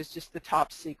you to is just the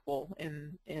top SQL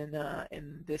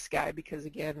in this guy, because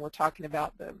again, we're talking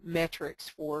about the metrics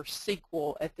for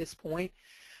SQL at this point.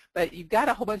 But you've got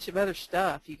a whole bunch of other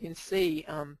stuff. You can see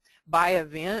by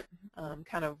event,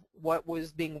 kind of what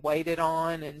was being weighted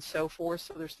on and so forth.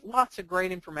 So there's lots of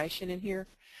great information in here.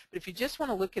 But if you just want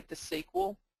to look at the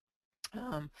SQL,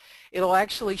 it'll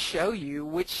actually show you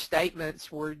which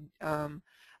statements were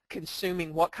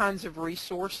consuming what kinds of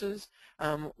resources,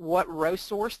 what row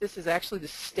source. This is actually the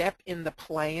step in the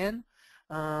plan,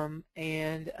 and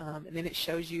then it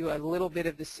shows you a little bit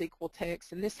of the SQL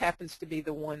text, and this happens to be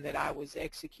the one that I was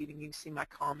executing. You can see my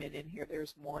comment in here.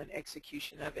 There's one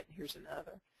execution of it, and here's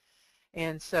another.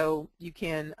 And so you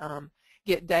can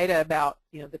get data about,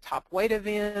 the top weight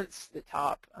events, the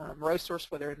top row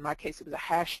source, whether in my case it was a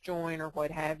hash join or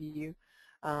what have you,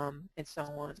 and so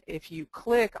on. If you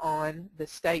click on the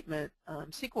statement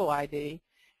SQL ID,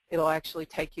 it'll actually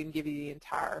take you and give you the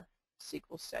entire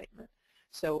SQL statement.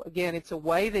 So again, it's a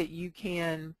way that you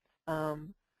can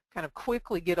kind of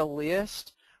quickly get a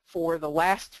list for the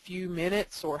last few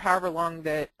minutes or however long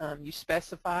that you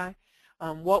specify.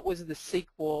 What was the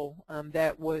SQL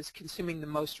that was consuming the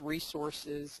most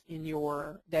resources in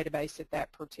your database at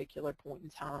that particular point in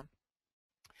time.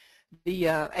 The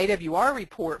AWR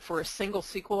report for a single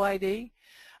SQL ID,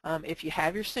 if you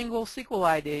have your single SQL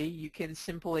ID, you can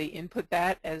simply input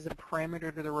that as a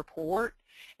parameter to the report,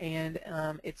 and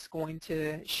it's going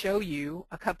to show you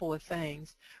a couple of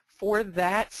things. For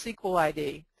that SQL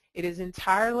ID, it is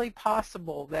entirely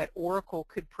possible that Oracle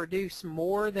could produce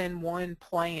more than one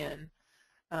plan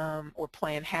or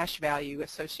plan hash value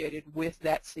associated with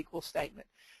that SQL statement.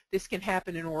 This can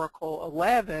happen in Oracle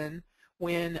 11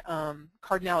 when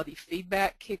cardinality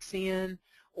feedback kicks in,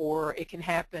 or it can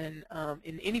happen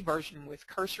in any version with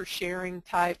cursor sharing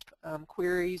type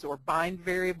queries or bind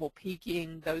variable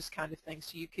peaking, those kind of things.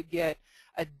 So you could get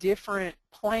a different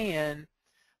plan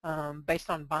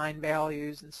based on bind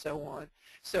values and so on.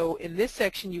 So in this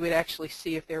section, you would actually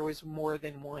see if there was more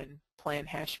than one plan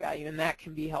hash value, and that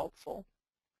can be helpful.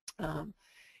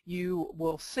 You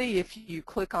will see if you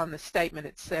click on the statement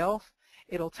itself,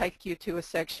 it'll take you to a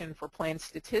section for plan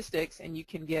statistics, and you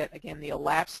can get, again, the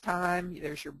elapsed time,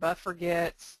 there's your buffer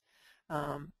gets,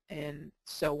 and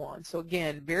so on. So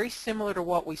again, very similar to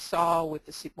what we saw with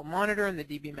the SQL Monitor and the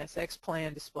DBMS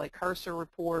plan display cursor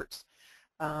reports.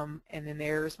 And then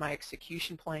there's my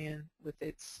execution plan with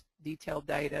its detailed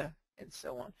data and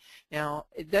so on. Now,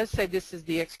 it does say this is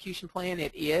the execution plan.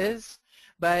 It is,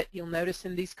 but you'll notice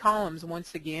in these columns,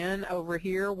 once again, over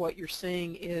here, what you're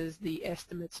seeing is the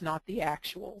estimates, not the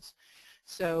actuals.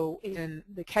 So in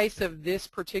the case of this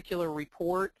particular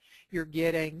report, you're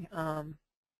getting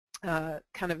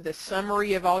kind of the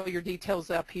summary of all your details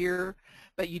up here,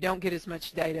 but you don't get as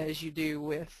much data as you do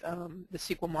with the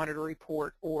SQL Monitor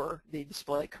report or the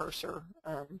display cursor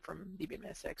from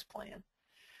DBMS plan.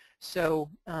 So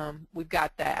we've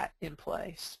got that in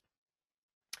place.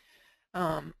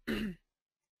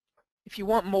 If you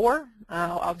want more,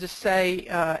 I'll just say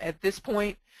at this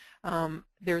point,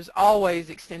 there's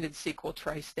always extended SQL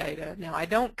trace data. Now, I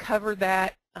don't cover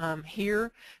that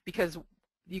here because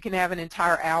you can have an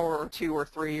entire hour or two or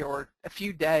three or a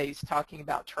few days talking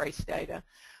about trace data.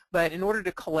 But in order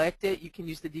to collect it, you can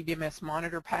use the DBMS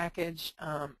Monitor package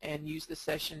and use the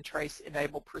session trace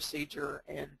enable procedure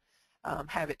and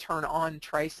have it turn on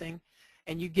tracing.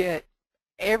 And you get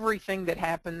everything that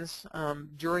happens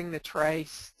during the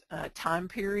trace time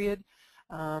period.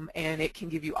 And it can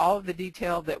give you all of the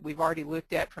detail that we've already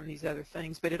looked at from these other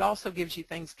things, but it also gives you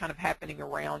things kind of happening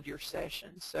around your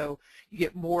session. So you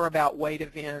get more about wait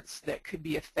events that could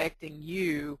be affecting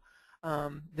you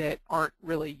that aren't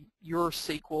really your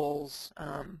SQL's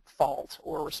fault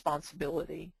or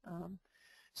responsibility.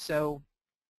 So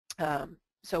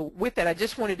with that, I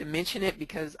just wanted to mention it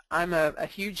because I'm a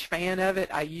huge fan of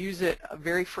it. I use it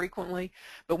very frequently.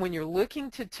 But when you're looking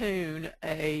to tune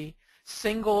a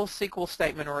single SQL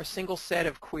statement or a single set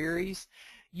of queries,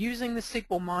 using the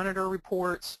SQL Monitor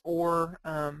reports or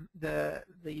the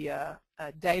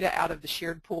data out of the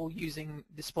shared pool using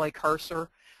display cursor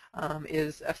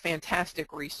is a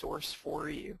fantastic resource for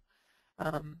you.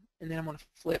 And then I'm going to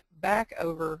flip back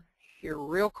over here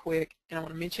real quick, and I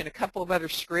want to mention a couple of other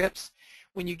scripts.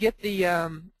 When you get the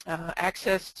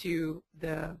access to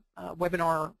the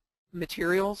webinar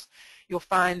materials, you'll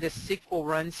find the SQL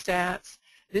run stats.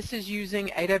 This is using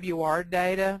AWR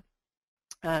data,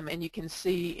 and you can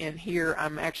see in here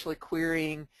I'm actually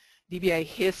querying DBA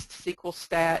HIST, SQL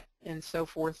stat, and so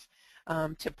forth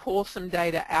to pull some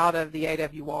data out of the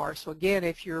AWR. So again,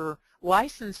 if you're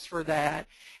licensed for that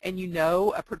and you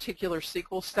know a particular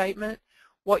SQL statement,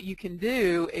 what you can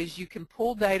do is you can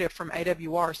pull data from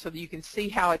AWR so that you can see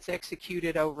how it's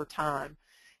executed over time.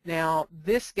 Now,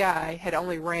 this guy had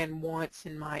only ran once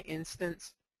in my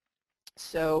instance,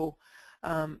 so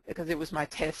because it was my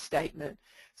test statement.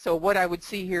 So what I would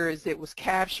see here is it was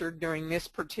captured during this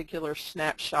particular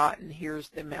snapshot, and here's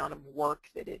the amount of work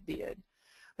that it did.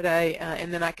 But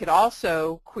and then I could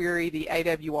also query the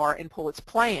AWR and pull its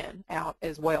plan out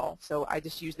as well. So I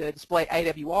just use the display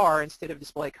AWR instead of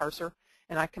display cursor,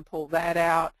 and I can pull that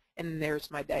out, and there's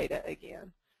my data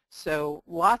again. So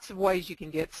lots of ways you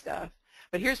can get stuff.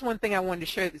 But here's one thing I wanted to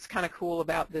show you that's kind of cool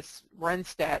about this run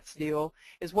stats deal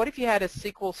is what if you had a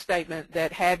SQL statement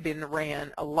that had been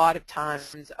ran a lot of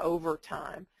times over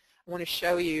time. I want to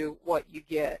show you what you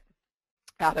get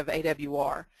out of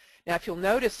AWR. Now, if you'll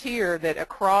notice here that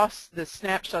across the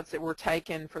snapshots that were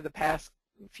taken for the past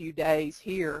few days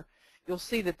here, you'll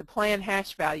see that the plan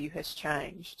hash value has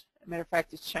changed. As a matter of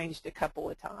fact, it's changed a couple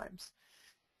of times.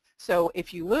 So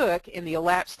if you look in the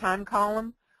elapsed time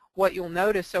column, what you'll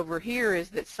notice over here is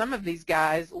that some of these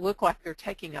guys look like they're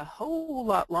taking a whole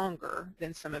lot longer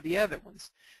than some of the other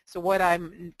ones. So what I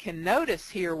can notice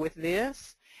here with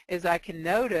this is I can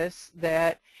notice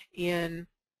that in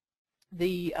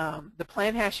the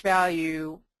plan hash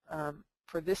value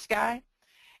for this guy,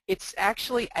 it's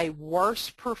actually a worse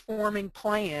performing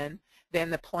plan than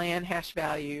the plan hash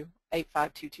value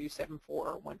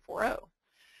 852274140.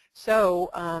 So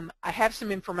I have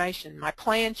some information. My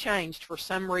plan changed for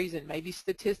some reason. Maybe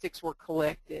statistics were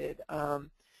collected,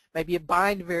 maybe a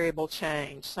bind variable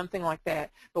changed, something like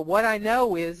that. But what I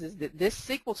know is that this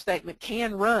SQL statement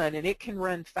can run, and it can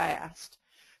run fast.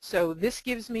 So this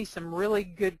gives me some really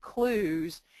good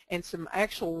clues and some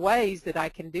actual ways that I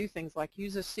can do things like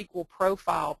use a SQL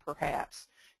profile perhaps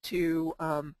to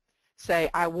say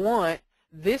I want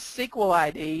this SQL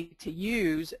ID to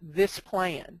use this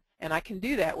plan. And I can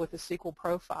do that with a SQL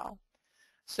profile.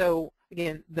 So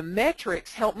again, the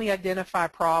metrics help me identify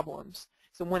problems.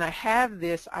 So when I have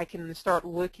this, I can start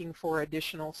looking for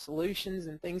additional solutions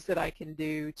and things that I can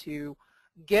do to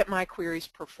get my queries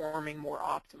performing more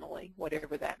optimally,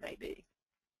 whatever that may be.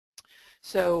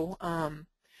 So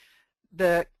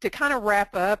to kind of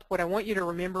wrap up, what I want you to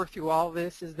remember through all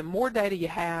this is the more data you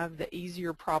have, the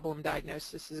easier problem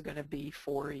diagnosis is going to be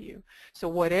for you. So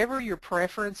whatever your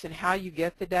preference and how you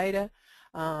get the data,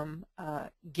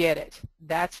 get it.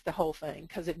 That's the whole thing,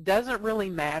 because it doesn't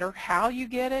really matter how you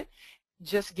get it,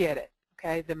 just get it.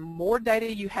 Okay? The more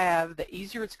data you have, the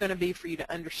easier it's going to be for you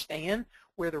to understand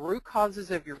where the root causes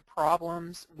of your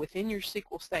problems within your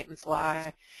SQL statements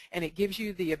lie, and it gives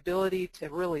you the ability to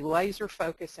really laser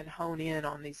focus and hone in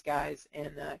on these guys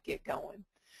and get going.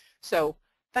 So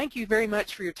thank you very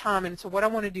much for your time. And so what I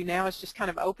want to do now is just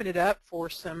kind of open it up for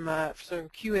some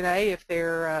Q&A if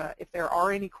there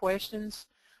are any questions.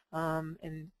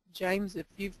 And James, if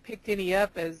you've picked any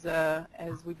up as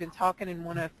we've been talking and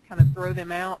want to kind of throw them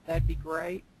out, that'd be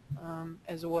great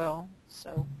as well.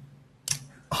 So.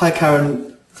 Hi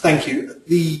Karen, thank you.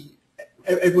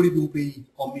 Everybody will be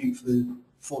on mute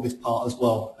for this part as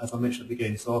well, as I mentioned at the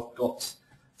beginning. So I've got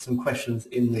some questions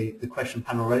in the question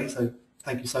panel already. So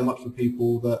thank you so much for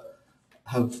people that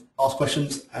have asked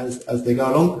questions as they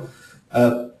go along.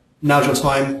 Now's your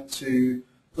time to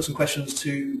put some questions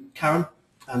to Karen,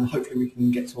 and hopefully we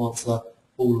can get to answer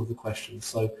all of the questions.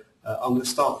 So I'm going to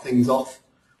start things off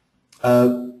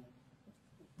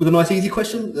with a nice easy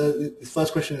question. The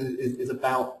first question is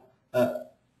about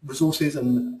resources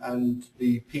and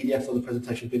the PDF of the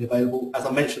presentation being available. As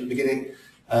I mentioned at the beginning,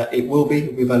 it will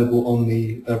be available on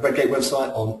the Redgate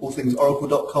website, on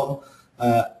allthingsoracle.com,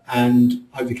 and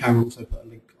hopefully Karen will also put a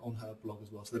link on her blog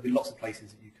as well. So there'll be lots of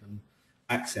places that you can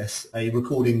access a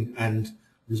recording and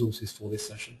resources for this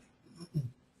session.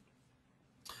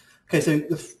 Okay, so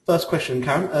the first question,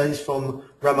 Karen, is from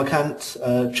Ramakant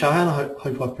Chauhan. I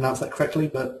hope I've pronounced that correctly,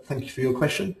 but thank you for your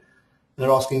question. They're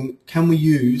asking, can we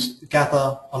use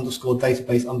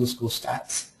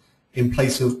gather_database_stats in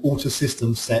place of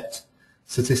auto-system set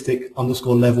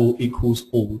statistic_level equals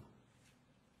all?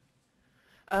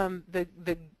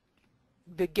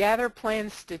 The gather plan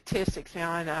statistics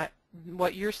now, and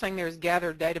what you're saying there is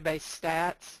gather database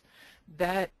stats.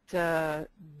 That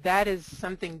is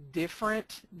something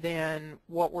different than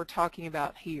what we're talking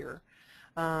about here.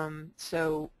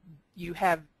 So you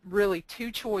have really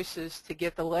two choices to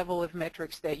get the level of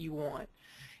metrics that you want.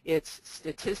 It's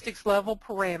statistics level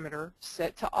parameter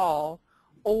set to all,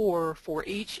 or for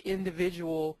each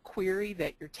individual query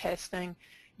that you're testing,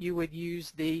 you would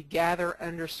use the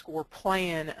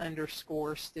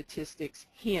gather_plan_statistics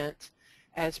hint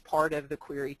as part of the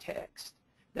query text.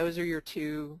 Those are your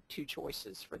two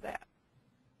choices for that.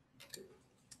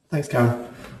 Thanks,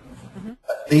 Karen.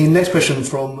 The next question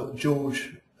from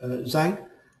George Zhang.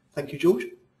 Thank you, George.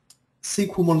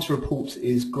 SQL Monitor Report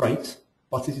is great,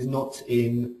 but it is not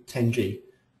in 10G.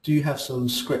 Do you have some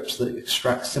scripts that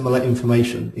extract similar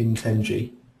information in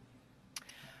 10G?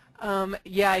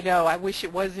 Yeah, I know. I wish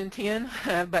it was in 10,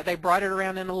 but they brought it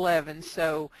around in 11.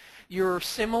 So you're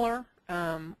similar.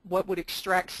 What would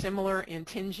extract similar in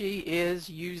 10G is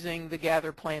using the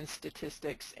gather plan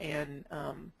statistics and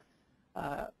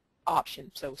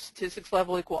option. So statistics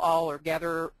level equal all or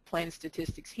gather plan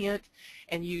statistics hint,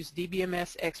 and use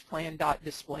dbms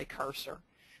xplan.display cursor.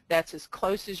 That's as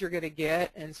close as you're going to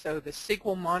get, and so the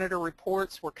SQL Monitor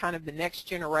reports were kind of the next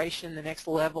generation, the next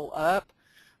level up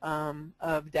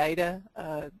of data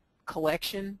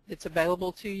collection that's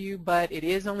available to you, but it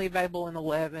is only available in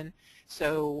 11.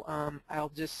 So I'll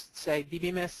just say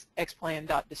dbms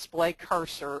xplan.display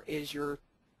cursor is your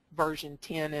version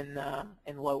 10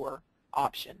 and lower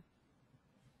option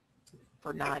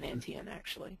for 9 and 10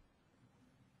 actually.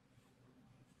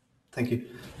 Thank you.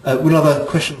 Another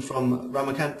question from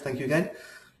Ramakant. Thank you again.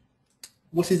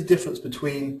 What is the difference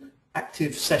between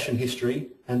active session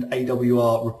history and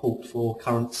AWR report for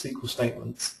current SQL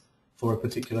statements for a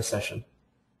particular session?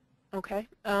 Okay.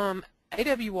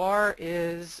 AWR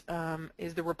is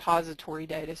the repository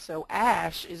data. So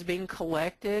ASH is being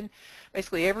collected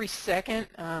basically every second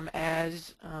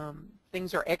as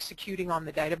things are executing on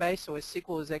the database. So as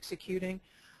SQL is executing,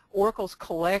 Oracle's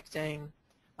collecting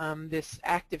this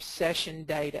active session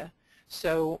data.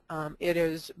 So it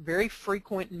is very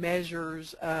frequent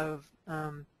measures of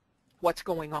what's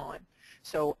going on.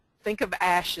 So think of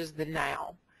ASH as the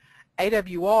now.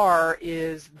 AWR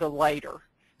is the later.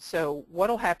 So what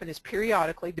will happen is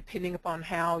periodically, depending upon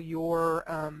how your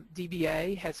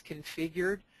DBA has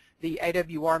configured the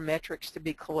AWR metrics to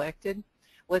be collected,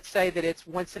 let's say that it's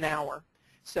once an hour.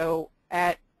 So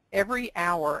at every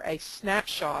hour, a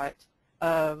snapshot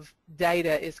of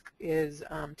data is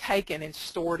taken and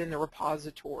stored in the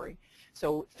repository.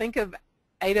 So think of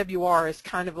AWR as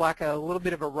kind of like a little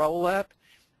bit of a roll-up.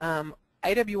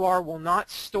 AWR will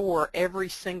not store every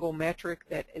single metric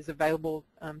that is available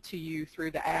to you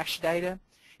through the ASH data.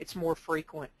 It's more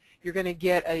frequent. You're going to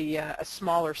get a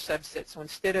smaller subset. So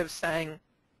instead of saying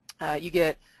you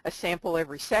get a sample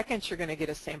every second, you're going to get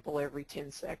a sample every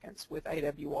 10 seconds with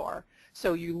AWR.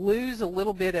 So you lose a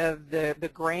little bit of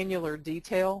the granular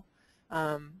detail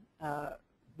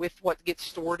with what gets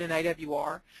stored in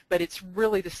AWR, but it's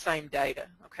really the same data.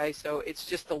 Okay, so it's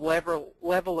just the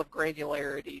level of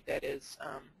granularity that is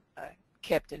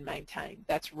kept and maintained.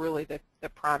 That's really the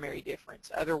primary difference.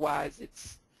 Otherwise,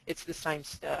 it's the same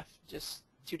stuff, just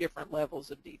two different levels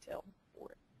of detail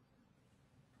for it.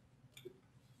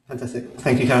 Fantastic.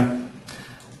 Thank you, Karen.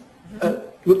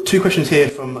 Two questions here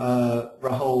from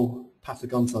Rahul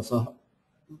Patagonta. So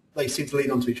they seem to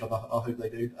lead on to each other. I hope they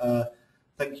do.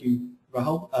 Thank you,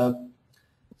 Rahul.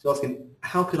 So asking,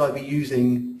 how could I be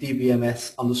using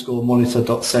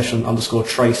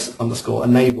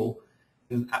dbms_monitor.session_trace_enable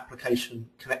in an application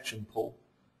connection pool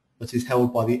that is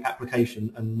held by the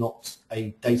application and not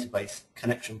a database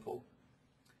connection pool?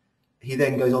 He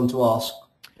then goes on to ask,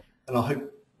 and I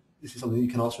hope this is something you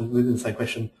can answer within the same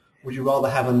question, would you rather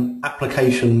have an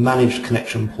application managed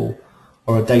connection pool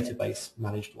or a database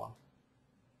managed one?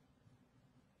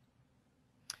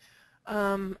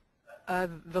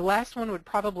 The last one would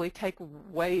probably take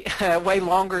way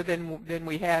longer than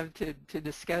we have to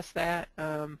discuss that,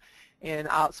 and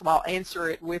so I'll answer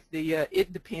it with the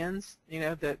it depends.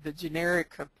 The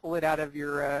generic pull it out of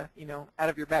your out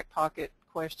of your back pocket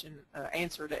question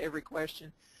answer to every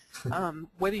question.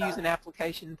 Whether you use an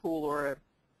application pool or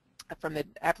from the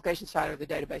application side or the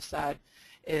database side,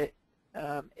 it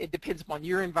depends upon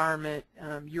your environment,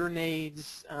 your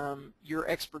needs, your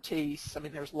expertise. I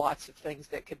mean, there's lots of things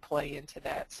that could play into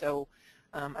that. So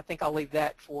I think I'll leave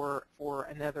that for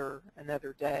another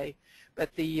day.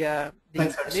 But the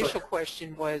initial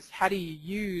question was, how do you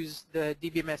use the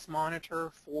DBMS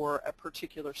monitor for a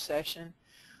particular session?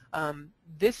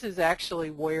 This is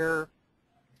actually where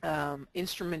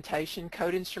instrumentation,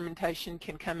 code instrumentation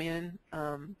can come in.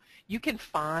 You can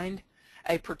find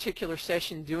a particular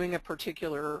session doing a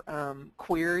particular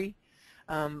query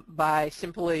by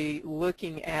simply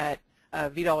looking at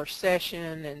 $$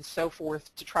 session and so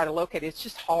forth to try to locate it. It's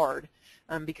just hard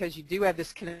because you do have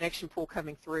this connection pool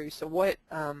coming through. So what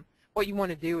you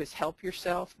want to do is help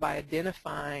yourself by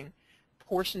identifying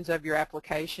portions of your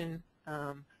application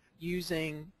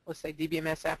using, let's say,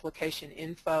 DBMS application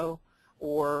info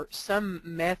or some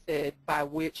method by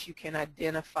which you can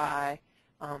identify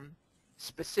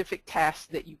specific tasks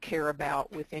that you care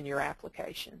about within your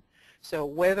application. So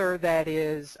whether that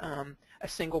is a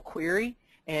single query,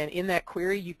 and in that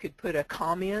query you could put a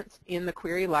comment in the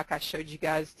query like I showed you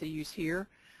guys to use here,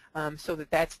 so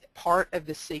that's part of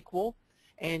the SQL,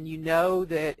 and you know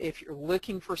that if you're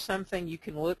looking for something, you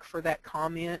can look for that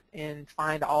comment and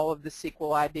find all of the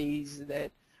SQL IDs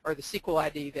or the SQL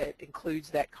ID that includes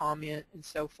that comment and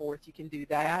so forth. You can do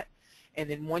that, and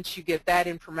then once you get that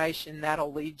information,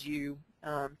 that'll lead you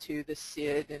to the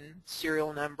SID and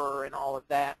serial number and all of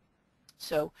that.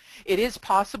 So it is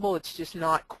possible, it's just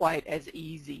not quite as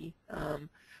easy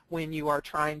when you are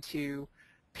trying to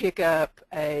pick up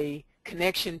a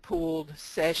connection pooled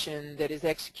session that is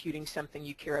executing something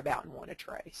you care about and want to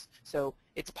trace. So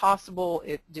it's possible,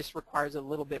 it just requires a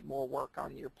little bit more work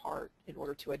on your part in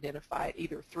order to identify it,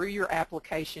 either through your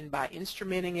application by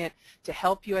instrumenting it to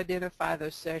help you identify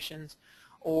those sessions,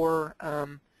 or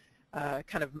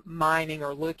kind of mining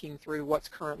or looking through what's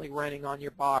currently running on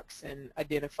your box and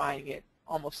identifying it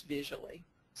almost visually.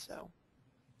 So.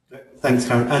 Thanks,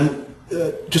 Karen. And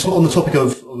just on the topic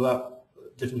of that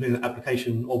difference between an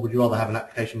application, or would you rather have an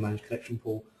application managed connection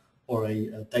pool or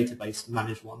a database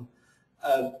managed one?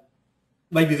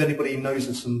 Maybe if anybody knows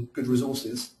of some good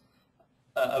resources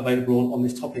available on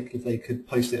this topic, if they could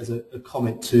post it as a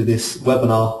comment to this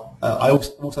webinar. I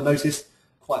also noticed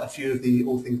quite a few of the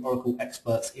All Things Oracle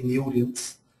experts in the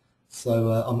audience,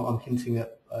 so I'm hinting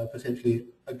at potentially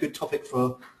a good topic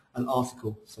for an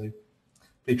article. So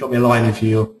please drop me a line if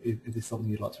this is something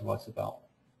you'd like to write about.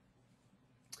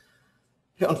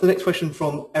 Okay, on to the next question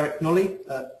from Eric Nolly.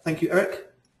 Thank you,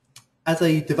 Eric. As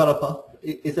a developer,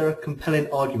 is there a compelling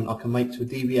argument I can make to a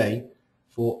DBA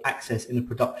for access in a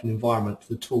production environment to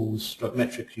the tools stroke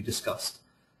metrics you discussed?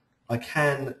 I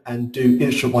can and do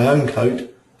instrument my own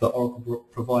code, but Oracle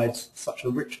provides such a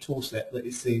rich tool set that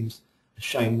it seems a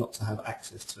shame not to have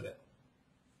access to it.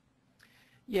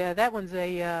 Yeah, that one's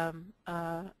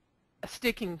a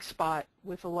sticking spot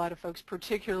with a lot of folks,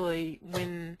 particularly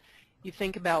when you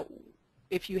think about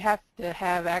if you have to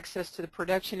have access to the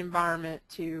production environment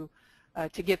to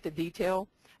get the detail.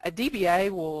 A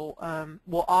DBA will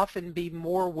often be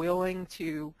more willing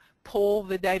to pull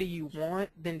the data you want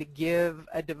than to give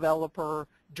a developer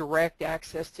direct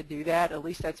access to do that. At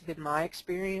least that's been my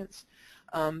experience.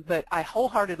 But I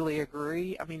wholeheartedly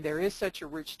agree. I mean, there is such a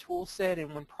rich tool set,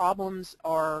 and when problems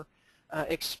are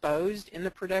exposed in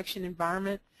the production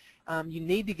environment, you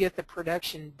need to get the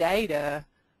production data,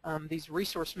 these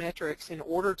resource metrics, in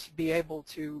order to be able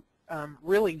to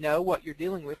really know what you're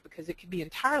dealing with, because it could be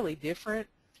entirely different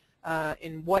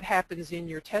in what happens in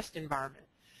your test environment.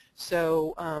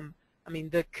 So, I mean,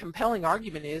 the compelling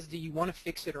argument is, do you want to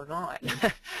fix it or not?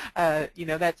 You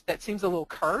know, that seems a little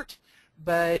curt,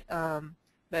 but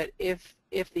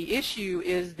if the issue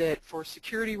is that for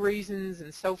security reasons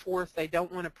and so forth, they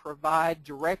don't want to provide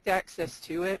direct access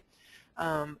to it,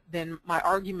 then my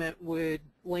argument would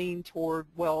lean toward,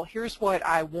 well, here's what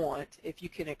I want. If you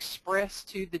can express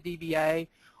to the DBA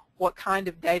what kind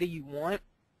of data you want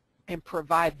and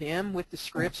provide them with the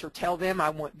scripts, or tell them I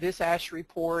want this ASH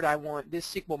report, I want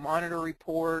this SQL Monitor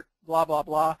report, blah, blah,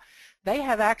 blah, they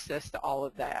have access to all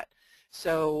of that.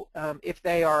 So if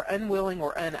they are unwilling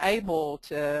or unable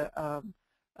to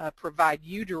provide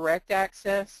you direct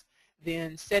access,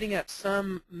 then setting up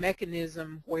some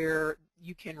mechanism where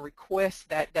you can request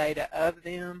that data of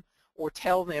them, or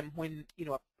tell them when, you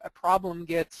know, a problem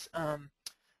gets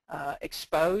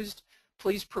exposed,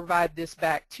 please provide this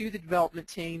back to the development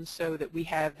team so that we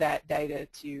have that data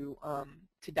to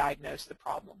diagnose the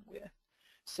problem with.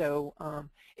 So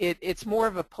it's more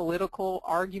of a political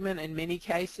argument in many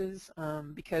cases,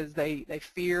 because they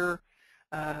fear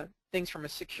things from a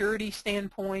security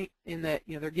standpoint, in that,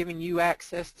 you know, they're giving you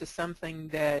access to something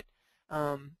that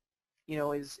you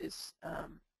know, is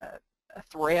a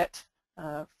threat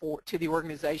to the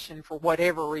organization for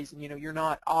whatever reason. You know, you're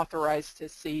not authorized to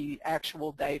see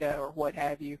actual data or what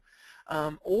have you.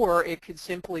 Or it could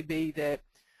simply be that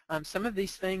some of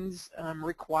these things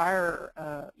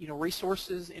require you know,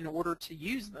 resources in order to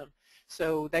use them.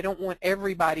 So they don't want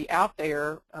everybody out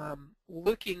there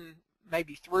looking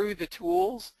maybe through the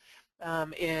tools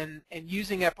and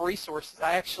using up resources.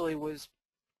 I actually was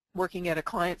working at a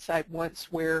client site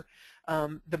once where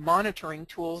the monitoring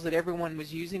tools that everyone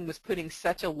was using was putting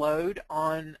such a load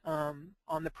on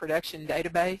the production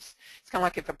database. It's kind of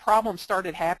like if a problem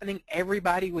started happening,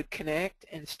 everybody would connect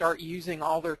and start using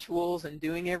all their tools and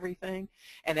doing everything.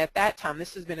 And at that time,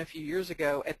 this has been a few years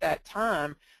ago, at that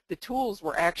time, the tools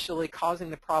were actually causing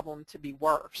the problem to be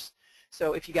worse.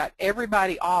 So if you got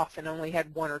everybody off and only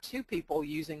had 1 or 2 people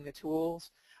using the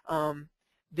tools,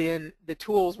 then the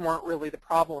tools weren't really the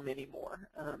problem anymore.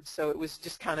 So it was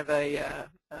just kind of a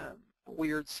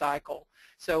weird cycle.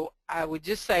 So I would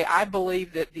just say I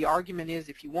believe that the argument is,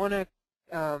 if you want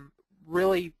to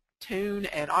really tune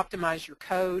and optimize your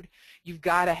code, you've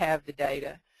got to have the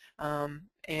data.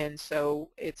 And so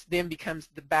it then becomes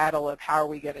the battle of how are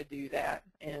we going to do that,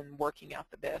 and working out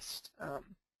the best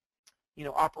you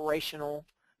know, operational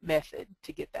method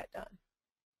to get that done.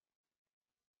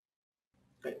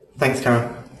 Thanks,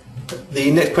 Karen.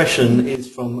 The next question is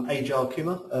from Ajar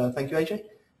Kumar. Thank you,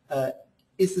 AJ.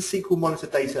 Is the SQL Monitor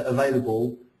data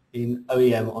available in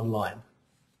OEM online?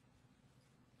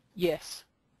 Yes,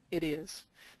 it is.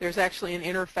 There's actually an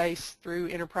interface through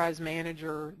Enterprise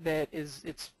Manager that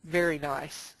it's very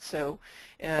nice. So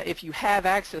if you have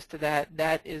access to that,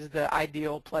 that is the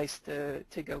ideal place to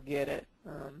go get it,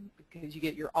 because you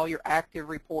get all your active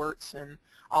reports and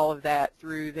all of that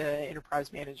through the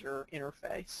Enterprise Manager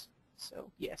interface. So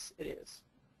yes, it is.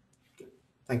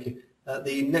 Thank you.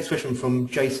 The next question from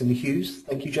Jason Hughes.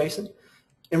 Thank you, Jason.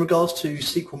 In regards to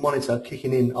SQL Monitor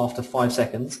kicking in after 5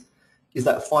 seconds, is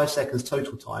that 5 seconds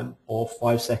total time, or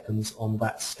 5 seconds on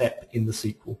that step in the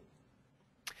SQL?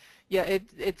 Yeah,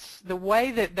 it's the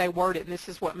way that they word it, and this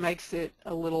is what makes it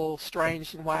a little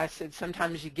strange, and why I said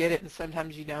sometimes you get it and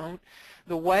sometimes you don't.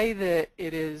 The way that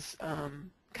it is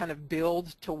kind of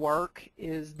billed to work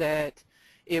is that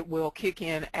it will kick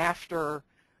in after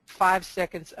 5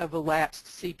 seconds of elapsed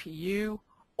CPU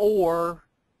or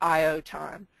I/O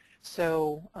time.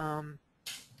 So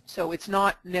so it's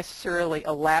not necessarily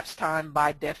elapsed time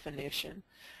by definition.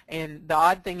 And the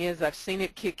odd thing is, I've seen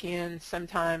it kick in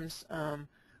sometimes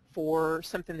for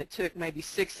something that took maybe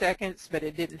 6 seconds, but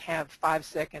it didn't have 5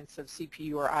 seconds of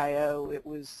CPU or I/O. It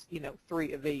was, you know,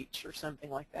 3 of each or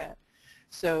something like that.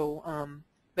 So,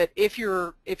 but if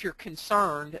you're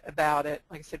concerned about it,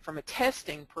 like I said, from a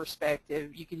testing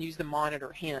perspective, you can use the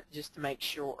monitor hint just to make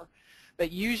sure.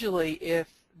 But usually, if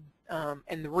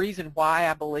and the reason why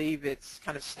I believe it's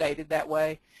kind of stated that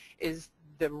way is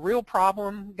the real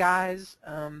problem, guys,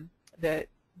 that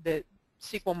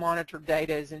SQL Monitor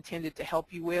data is intended to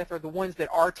help you with are the ones that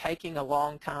are taking a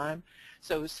long time.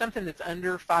 So something that's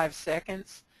under 5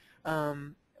 seconds,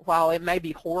 while it may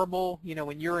be horrible,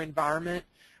 in your environment,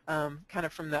 kind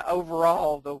of from the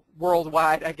overall, the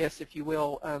worldwide, I guess, if you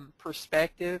will,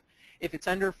 perspective, if it's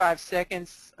under 5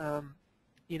 seconds,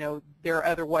 there are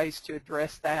other ways to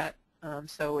address that,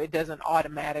 so it doesn't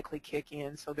automatically kick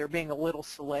in. So they're being a little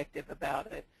selective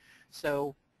about it.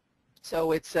 So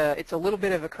it's a little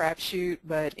bit of a crapshoot,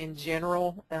 but in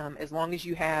general, as long as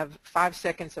you have 5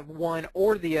 seconds of one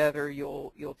or the other,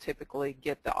 you'll typically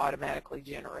get the automatically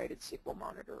generated SQL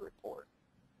Monitor report.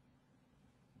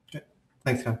 Okay.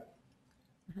 Thanks, Karen.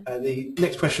 The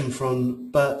next question from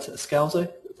Bert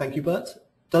Scalzo. Thank you, Bert.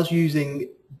 Does using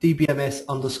dbms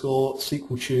underscore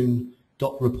SQL tune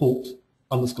dot report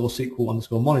underscore SQL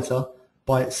underscore monitor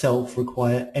by itself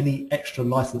require any extra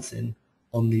licensing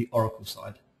on the Oracle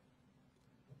side?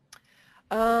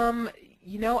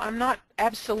 I'm not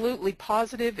absolutely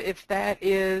positive if that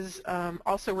is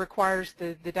also requires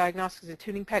the diagnostics and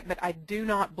tuning pack, but I do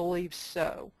not believe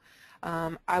so.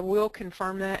 I will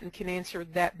confirm that and can answer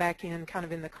that back in kind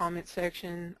of in the comment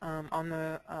section on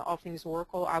the All Things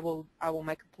Oracle. I will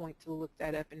make a point to look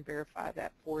that up and verify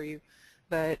that for you.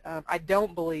 But I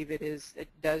don't believe it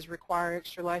does require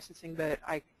extra licensing, but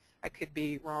I could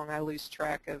be wrong. I lose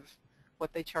track of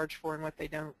what they charge for and what they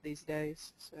don't these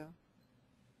days. So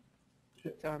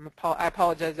I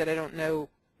apologize that I don't know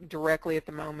directly at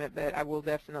the moment, but I will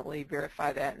definitely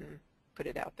verify that and put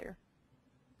it out there.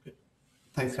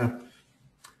 Thanks, Karen.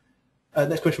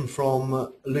 Next question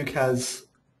from Lucas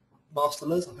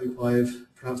Masterlers. I hope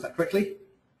I've pronounced that correctly.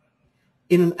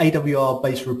 In an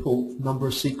AWR-based report, the number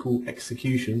of SQL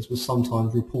executions was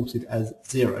sometimes reported as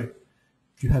 0.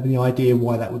 Do you have any idea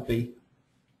why that would be?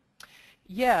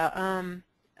 Yeah,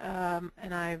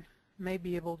 and I may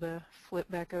be able to flip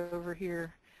back over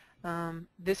here.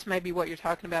 This may be what you're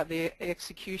talking about. The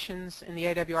executions in the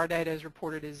AWR data is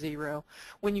reported as 0.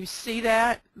 When you see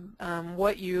that,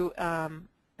 what you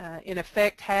in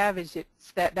effect have is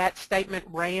that statement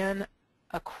ran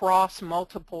across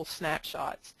multiple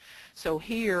snapshots. So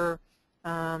here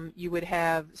you would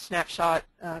have snapshot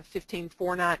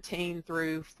 15.419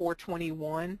 through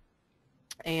 421,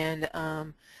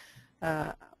 and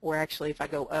or actually if I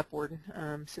go upward,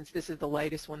 since this is the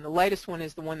latest one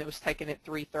is the one that was taken at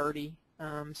 3:30,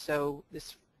 so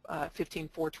this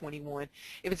 15.421.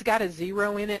 If it's got a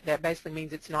 0 in it, that basically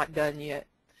means it's not done yet.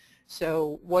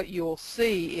 So what you'll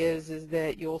see is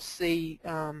that you'll see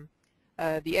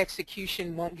the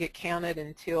execution won't get counted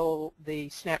until the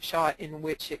snapshot in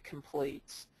which it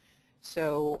completes.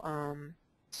 So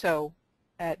so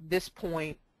at this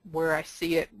point where I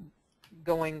see it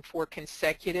going for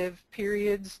consecutive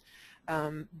periods,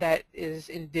 that is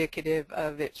indicative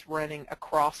of it's running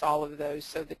across all of those.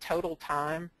 So the total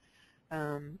time,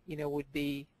 would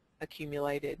be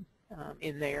accumulated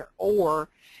in there, or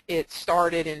it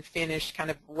started and finished kind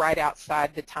of right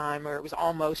outside the time, or it was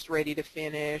almost ready to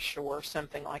finish, or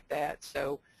something like that.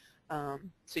 So,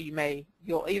 so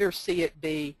you'll either see it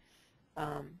be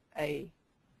a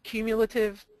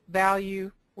cumulative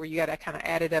value where you got to kind of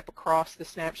add it up across the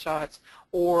snapshots,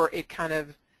 or it kind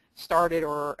of started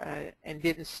or and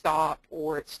didn't stop,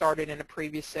 or it started in a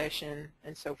previous session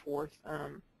and so forth,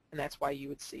 and that's why you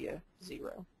would see a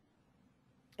 0.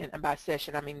 And by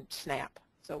session I mean snap,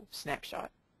 so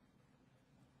snapshot.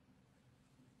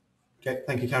 Okay,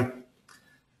 thank you, Karen.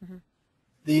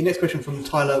 The next question from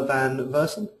Tyler Van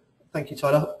Versen. Thank you,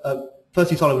 Tyler.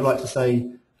 Firstly, Tyler would like to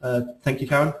say thank you,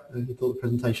 Karen. He thought the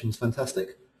presentation was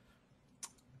fantastic.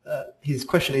 His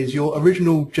question is, your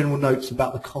original general notes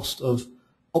about the cost of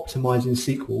optimizing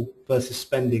SQL versus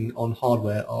spending on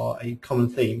hardware are a common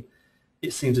theme.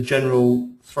 It seems a general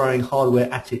throwing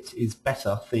hardware at it is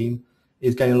better theme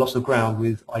is gaining a lot of ground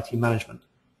with IT management.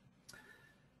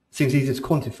 It seems easier to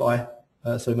quantify,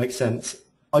 so it makes sense.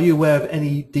 Are you aware of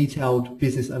any detailed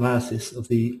business analysis of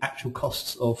the actual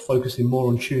costs of focusing more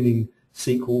on tuning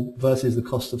SQL versus the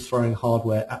cost of throwing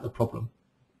hardware at the problem?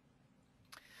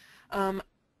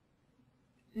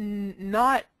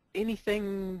 Not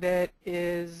anything that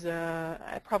is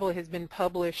probably has been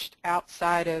published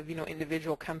outside of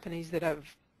individual companies that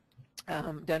I've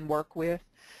done work with.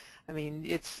 I mean,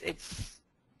 it's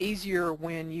easier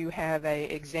when you have a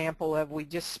example of we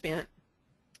just spent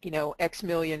X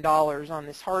million dollars on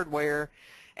this hardware,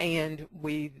 and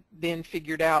we then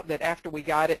figured out that after we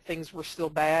got it, things were still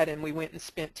bad, and we went and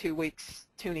spent 2 weeks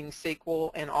tuning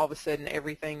SQL, and all of a sudden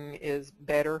everything is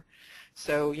better.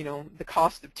 So, you know, the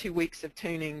cost of 2 weeks of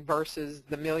tuning versus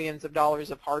the millions of dollars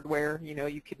of hardware, you know,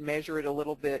 you could measure it a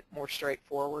little bit more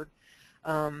straightforward.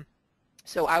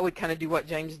 So I would kind of do what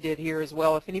James did here as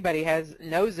well. If anybody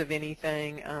knows of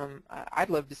anything, I'd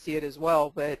love to see it as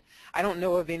well, but I don't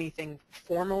know of anything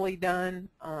formally done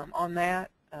on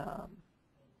that,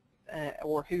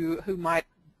 or who might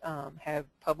have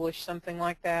published something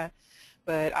like that.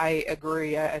 But I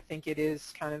agree. I think it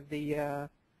is kind of the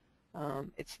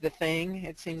it's the thing,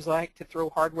 it seems like, to throw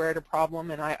hardware at a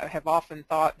problem, and I have often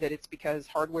thought that it's because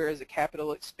hardware is a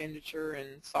capital expenditure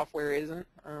and software isn't,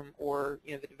 or,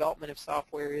 you know, the development of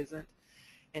software isn't,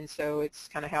 and so it's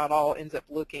kind of how it all ends up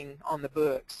looking on the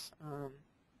books,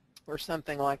 or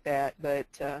something like that. But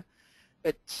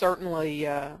certainly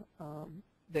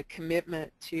the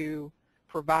commitment to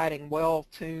providing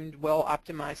well-tuned,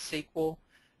 well-optimized SQL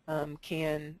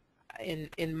can,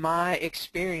 in my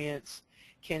experience,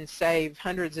 can save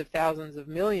hundreds of thousands of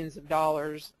millions of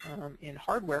dollars in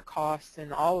hardware costs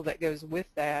and all of that goes with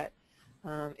that,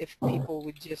 if people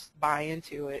would just buy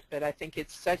into it. But I think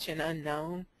it's such an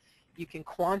unknown. You can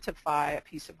quantify a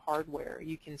piece of hardware.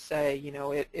 You can say, you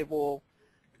know, it will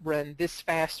run this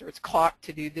fast, or it's clocked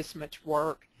to do this much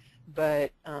work,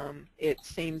 but it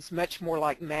seems much more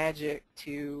like magic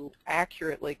to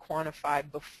accurately quantify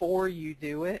before you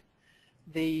do it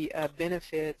the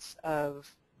benefits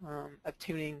of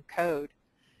tuning code.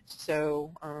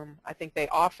 So I think they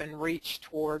often reach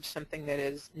towards something that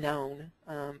is known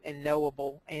and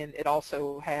knowable, and it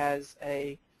also has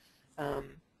an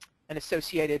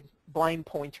associated blame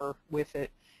pointer with it.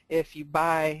 If you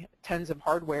buy tons of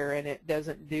hardware and it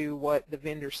doesn't do what the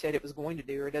vendor said it was going to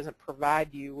do, or it doesn't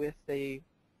provide you with the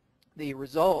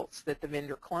results that the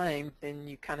vendor claimed, then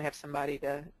you kind of have somebody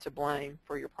to blame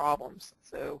for your problems.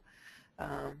 So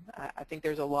I think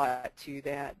there's a lot to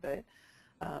that, but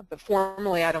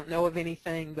formally I don't know of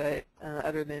anything, but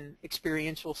other than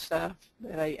experiential stuff.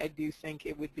 But I do think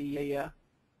it would be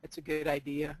it's a good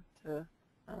idea to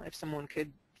if someone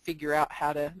could figure out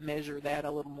how to measure that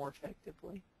a little more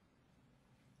effectively.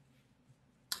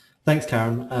 Thanks,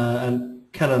 Karen.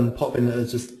 And Kellen Potvin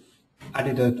has just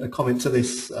added a comment to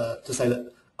this to say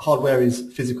that hardware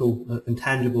is physical and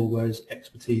tangible, whereas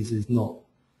expertise is not.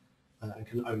 And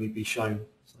can only be shown.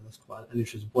 So that's quite an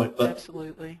interesting point. But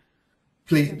absolutely.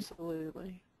 Please,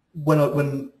 absolutely.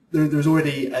 When there's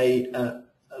already an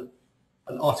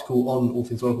article on All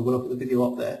Things Oracle, when I put the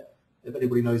video up there, if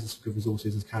anybody knows some good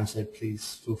resources, as Karen said,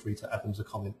 please feel free to add them as a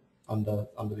comment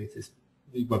underneath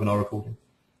the webinar recording.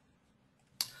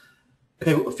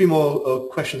 Okay, a few more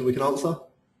questions that we can answer.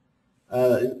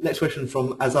 Next question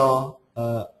from Azar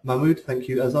Mahmood. Thank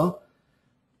you, Azar.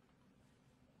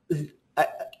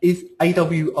 Is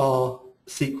AWR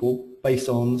SQL based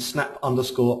on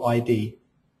snap_ID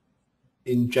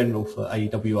in general for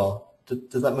AWR?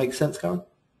 Does that make sense, Karen?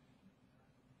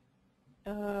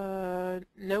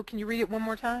 No, can you read it one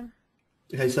more time?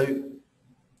 Okay, so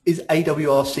is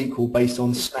AWR SQL based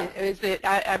on snap? Is it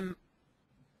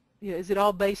is it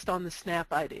all based on the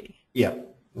snap ID? Yeah.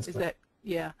 Is that,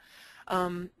 yeah.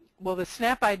 Well, the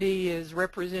snap ID is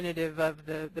representative of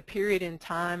the period in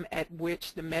time at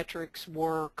which the metrics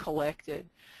were collected.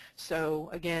 So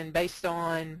again, based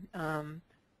on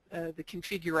the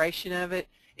configuration of it,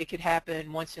 it could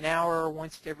happen once an hour,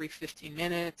 once every 15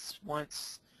 minutes,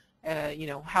 once, you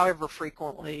know, however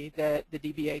frequently that the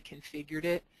DBA configured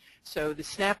it. So the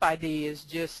snap ID is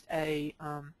just a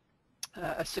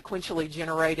sequentially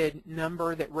generated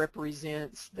number that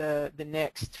represents the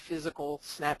next physical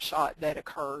snapshot that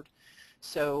occurred.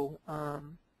 So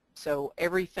so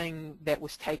everything that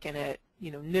was taken at, you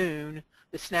know, noon,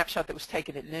 the snapshot that was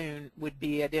taken at noon would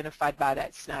be identified by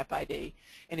that snap ID,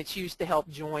 and it's used to help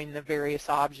join the various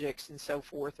objects and so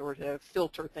forth, or to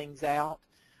filter things out.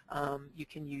 You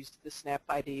can use the snap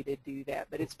ID to do that,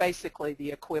 but it's basically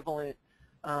the equivalent,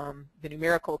 the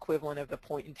numerical equivalent of the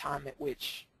point in time at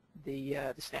which the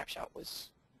snapshot was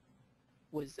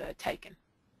taken.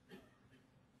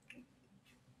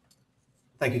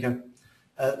 Thank you, Karen.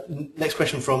 Next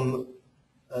question from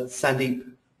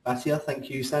Sandeep Bhatia. Thank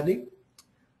you, Sandeep.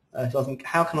 So I think,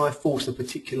 how can I force a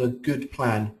particular good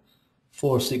plan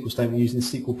for a SQL statement using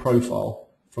SQL profile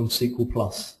from SQL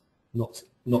Plus, not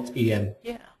EM?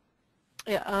 Yeah.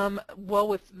 Yeah, well,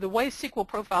 with the way SQL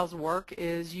profiles work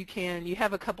is you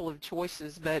have a couple of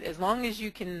choices, but as long as you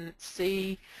can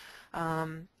see,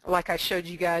 like I showed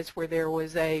you guys, where there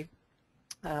was a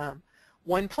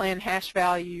one plan hash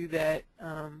value that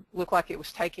looked like it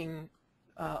was taking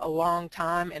a long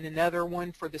time, and another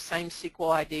one for the same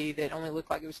SQL ID that only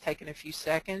looked like it was taking a few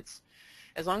seconds.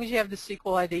 As long as you have the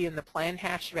SQL ID and the plan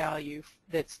hash value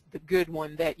that's the good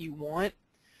one that you want,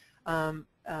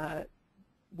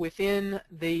 within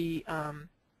the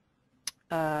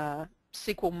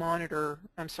SQL monitor,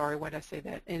 I'm sorry, why did I say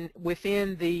that? And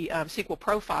within the SQL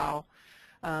profile,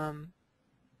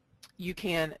 you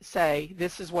can say,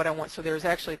 this is what I want. So there's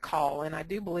actually a call, and I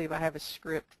do believe I have a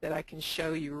script that I can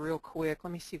show you real quick.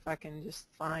 Let me see if I can just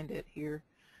find it here.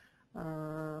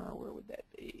 Where would that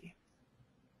be?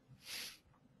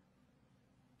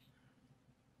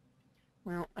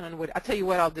 Well, I'll tell you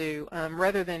what I'll do.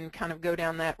 Rather than kind of go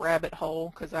down that rabbit hole,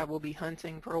 because I will be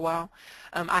hunting for a while,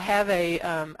 I have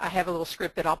a little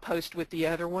script that I'll post with the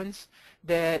other ones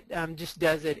that just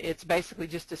does it. It's basically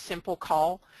just a simple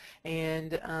call,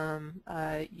 and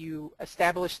you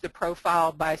establish the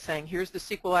profile by saying, here's the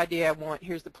SQL ID I want,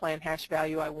 here's the plan hash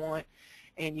value I want,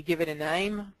 and you give it a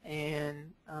name,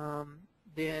 and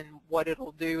then what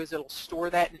it'll do is it'll store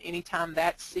that, and anytime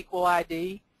that SQL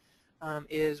ID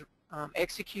is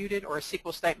executed, or a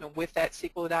SQL statement with that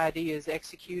SQL ID is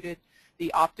executed,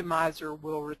 the optimizer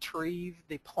will retrieve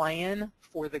the plan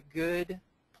for the good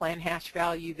plan hash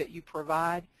value that you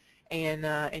provide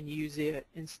and use it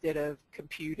instead of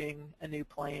computing a new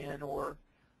plan or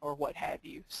what have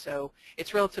you. So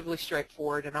it's relatively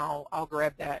straightforward, and I'll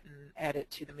grab that and add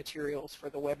it to the materials for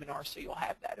the webinar so you'll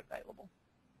have that available.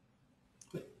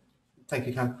 Thank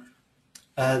you, Cam.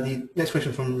 The next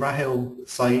question from Rahel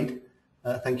Saeed.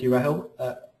 Thank you, Rahel.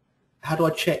 How do I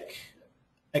check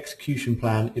execution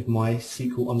plan if my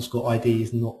SQL_ID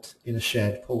is not in a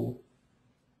shared pool?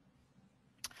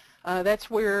 That's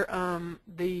where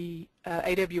the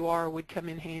AWR would come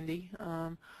in handy,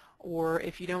 or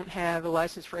if you don't have a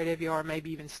license for AWR,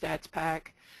 maybe even StatsPack.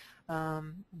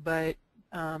 But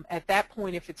at that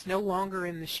point, if it's no longer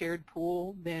in the shared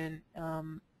pool, then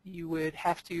you would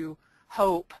have to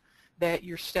hope that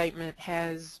your statement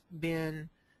has been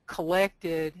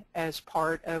collected as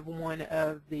part of one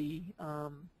of the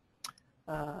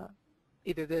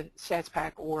either the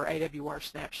StatsPack or AWR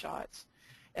snapshots.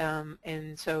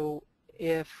 And so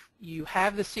if you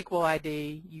have the SQL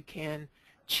ID, you can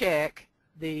check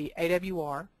the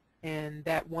AWR and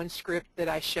that one script that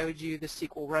I showed you, the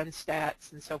SQL run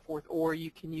stats and so forth, or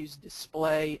you can use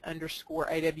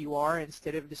display_AWR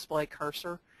instead of display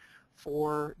cursor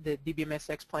for the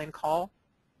DBMS plan call.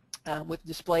 With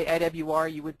display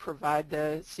AWR, you would provide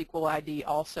the SQL ID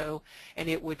also, and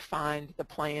it would find the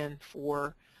plan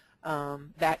for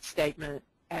that statement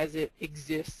as it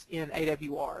exists in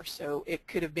AWR. So it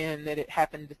could have been that it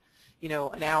happened,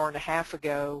 an hour and a half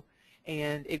ago,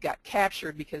 and it got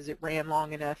captured because it ran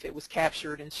long enough. It was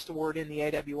captured and stored in the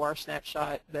AWR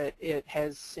snapshot, but it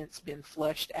has since been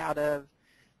flushed out of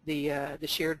the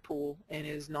shared pool and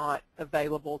is not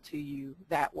available to you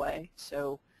that way.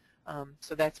 So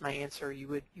that's my answer.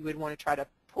 You would want to try to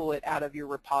pull it out of your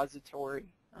repository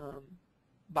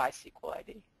by SQL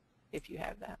ID if you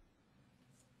have that.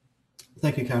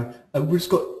 Thank you, Karen. We've just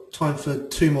got time for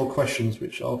 2 more questions,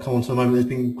 which I'll come on to in a moment. There's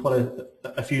been quite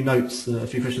a few notes, a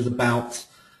few questions about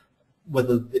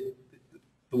whether the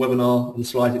webinar and the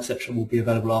slides, etc., will be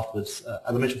available afterwards. As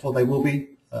I mentioned before, they will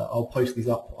be. I'll post these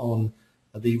up on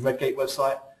the Redgate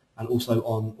website and also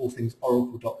on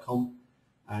allthingsoracle.com.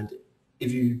 And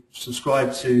if you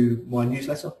subscribe to my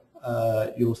newsletter,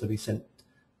 you'll also be sent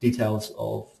details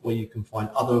of where you can find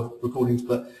other recordings,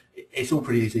 but it's all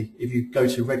pretty easy. If you go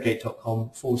to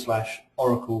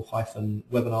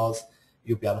redgate.com/oracle-webinars,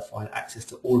 you'll be able to find access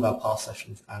to all of our past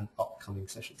sessions and upcoming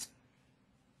sessions.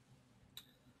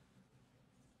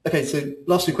 Okay, so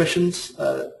last 2 questions.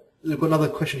 We've got another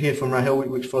question here from Rahel,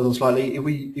 which follows on slightly.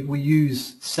 If we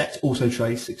use set auto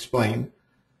trace explain,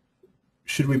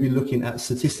 should we be looking at the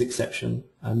statistics section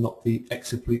and not the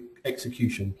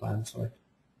execution plan? Sorry.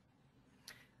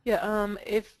 Yeah,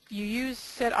 if you use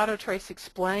set auto trace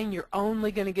explain, you're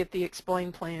only going to get the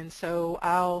explain plan. So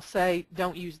I'll say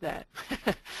don't use that.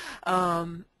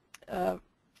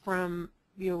 From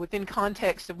within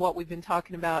context of what we've been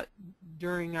talking about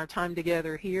during our time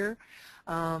together here,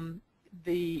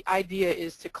 the idea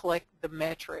is to collect the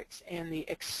metrics, and the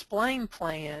explain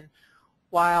plan,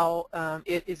 while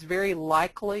it is very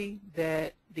likely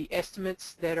that the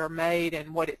estimates that are made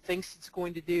and what it thinks it's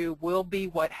going to do will be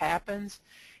what happens,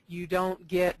 you don't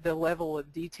get the level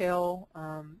of detail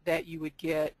that you would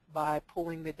get by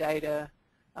pulling the data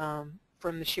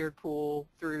from the shared pool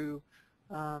through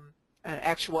an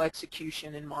actual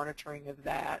execution and monitoring of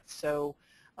that. So,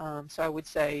 so I would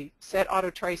say set auto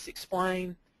trace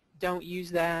explain, don't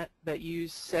use that, but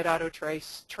use set auto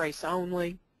trace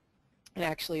only. and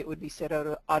actually it would be set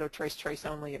auto trace trace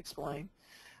only explain.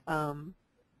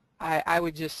 I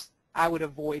would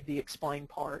avoid the explain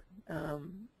part.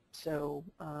 So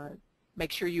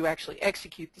make sure you actually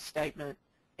execute the statement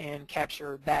and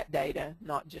capture that data,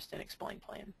 not just an explain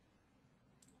plan.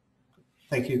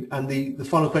 Thank you. And the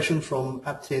final question from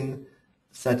Abtin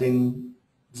Sadin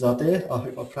Zadeh, I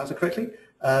hope I pronounced it correctly.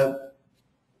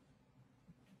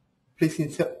 Please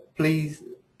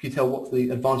can you tell what's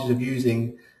the advantage of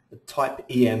using the type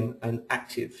EM and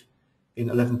active in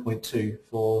 11.2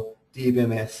 for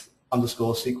dbms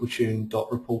underscore SQL tune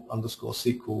dot report underscore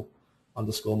SQL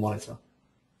underscore monitor?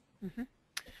 Mm-hmm.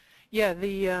 Yeah,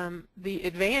 the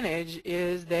advantage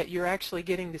is that you're actually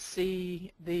getting to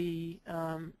see the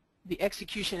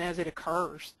execution as it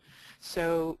occurs.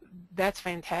 So that's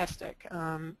fantastic.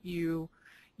 You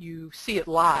see it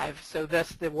live, so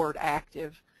that's the word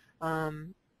active,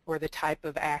 or the type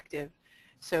of active.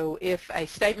 So if a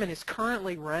statement is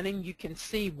currently running, you can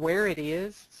see where it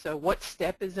is. So what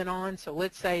step is it on? So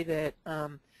let's say that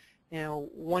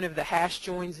one of the hash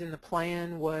joins in the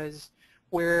plan was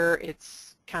where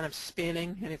it's kind of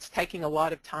spinning and it's taking a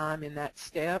lot of time in that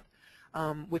step.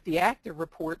 With the active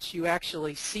reports, you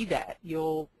actually see that.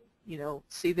 You'll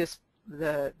see this,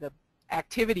 the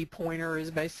activity pointer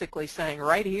is basically saying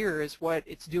right here is what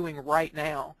it's doing right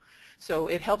now. So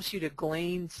it helps you to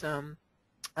glean some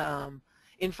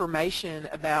information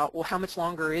about, well, how much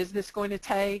longer is this going to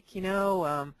take,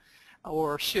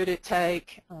 or should it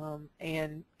take,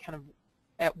 and kind of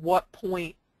at what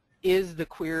point is the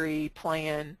query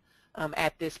plan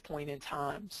at this point in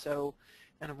time. So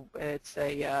kind of it's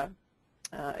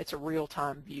a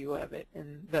real-time view of it,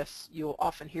 and thus you'll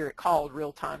often hear it called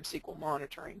real-time SQL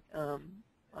monitoring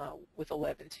with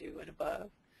 11.2 and above.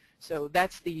 So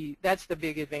that's the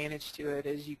big advantage to it,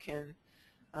 is you can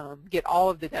get all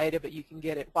of the data, but you can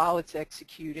get it while it's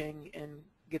executing and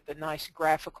get the nice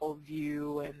graphical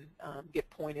view and get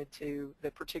pointed to the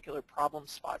particular problem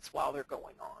spots while they're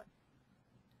going on.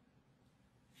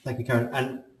 Thank you, Karen.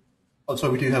 And I'm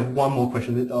sorry, we do have one more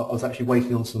question. I was actually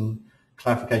waiting on some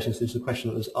clarifications. This is a question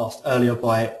that was asked earlier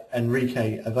by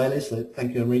Enrique Aveles, so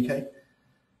thank you, Enrique.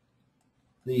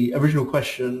 The original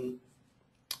question,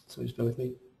 so just bear with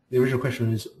me. The original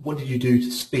question is, what did you do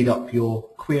to speed up your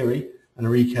query? And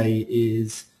Enrique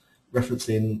is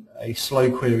referencing a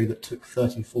slow query that took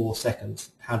 34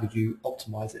 seconds. How did you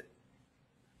optimize it?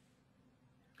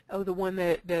 Oh, the one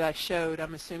that I showed,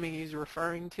 I'm assuming he's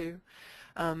referring to.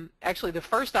 Actually, the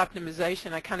first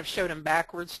optimization, I kind of showed them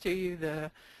backwards to you.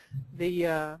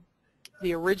 The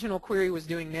original query was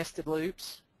doing nested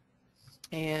loops,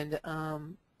 and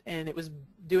it was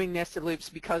doing nested loops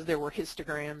because there were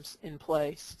histograms in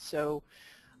place. So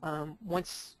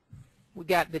once we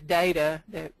got the data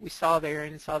that we saw there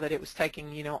and saw that it was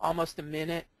taking almost a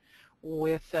minute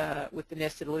with the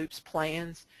nested loops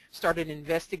plans, started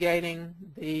investigating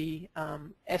the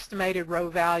estimated row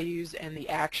values and the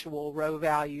actual row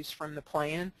values from the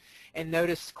plan, and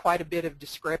noticed quite a bit of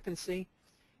discrepancy,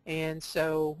 and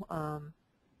so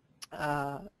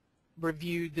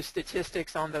reviewed the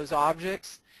statistics on those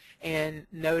objects and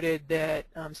noted that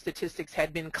statistics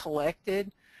had been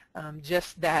collected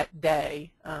just that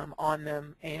day on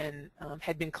them, and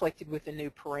had been collected with a new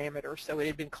parameter. So it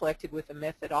had been collected with a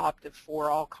method opt of for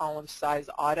all column size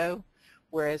auto,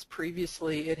 whereas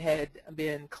previously it had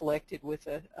been collected with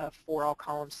a for all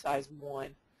column size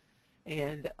 1.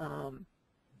 And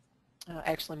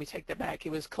actually, let me take that back.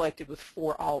 It was collected with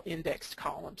for all indexed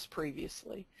columns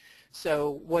previously.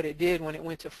 So what it did when it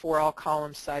went to for all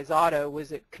column size auto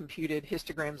was it computed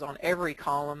histograms on every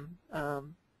column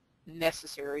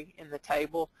necessary in the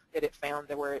table that it found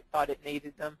that where it thought it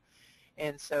needed them.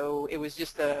 And so it was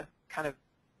just a kind of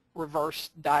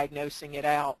reverse diagnosing it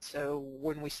out. So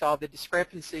when we saw the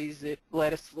discrepancies, it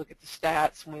led us to look at the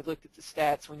stats. When we looked at the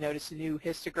stats, we noticed new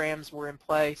histograms were in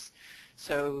place.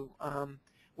 So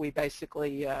we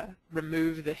basically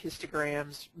removed the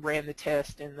histograms, ran the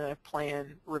test, and the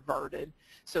plan reverted.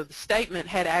 So the statement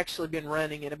had actually been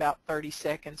running in about 30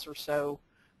 seconds or so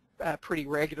pretty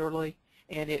regularly,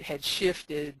 and it had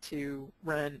shifted to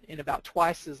run in about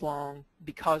twice as long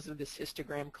because of this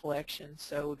histogram collection.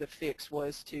 So the fix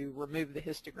was to remove the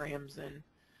histograms,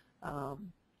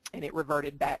 and it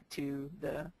reverted back to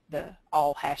the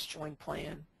all hash join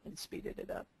plan and speeded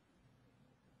it up.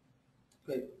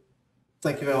 Great.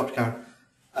 Thank you very much, Karen.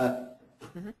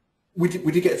 We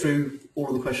did get through all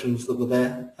of the questions that were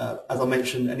there. As I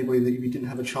mentioned, anybody that you didn't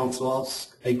have a chance to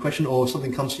ask a question, or if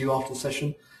something comes to you after the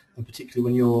session, and particularly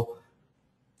when you're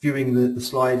viewing the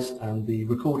slides and the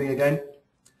recording again,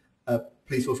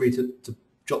 please feel free to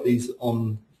jot these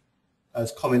on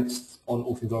as comments on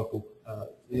All Things Oracle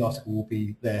the article will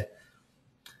be there.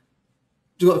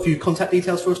 We've got a few contact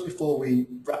details for us before we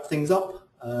wrap things up.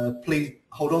 Please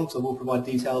hold on, so we'll provide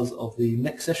details of the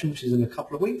next session, which is in a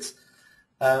couple of weeks.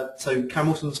 So Karen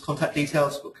Morton's contact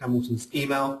details, got Karen Morton's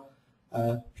email.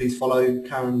 Please follow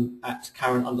Karen at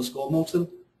Karen_Morton,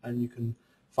 and you can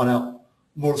find out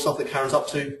more of the stuff that Karen's up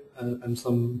to and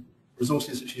some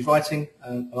resources that she's writing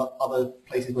and other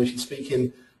places where she's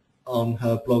speaking on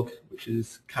her blog, which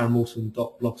is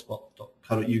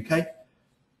karenmorton.blogspot.co.uk.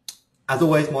 As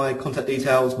always, my contact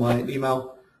details, my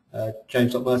email,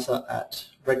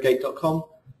 james.mercer@redgate.com.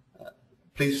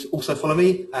 Please also follow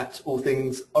me at All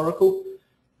Things Oracle,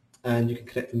 and you can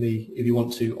connect with me if you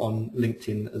want to on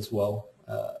LinkedIn as well.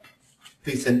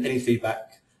 Please send any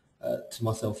feedback to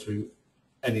myself through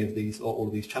any of these or all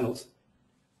of these channels.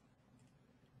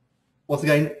 Once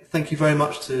again, thank you very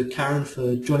much to Karen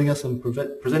for joining us and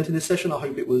presenting this session. I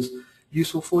hope it was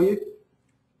useful for you.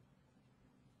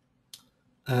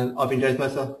 And I've been James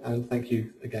Mercer, and thank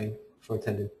you again for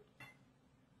attending.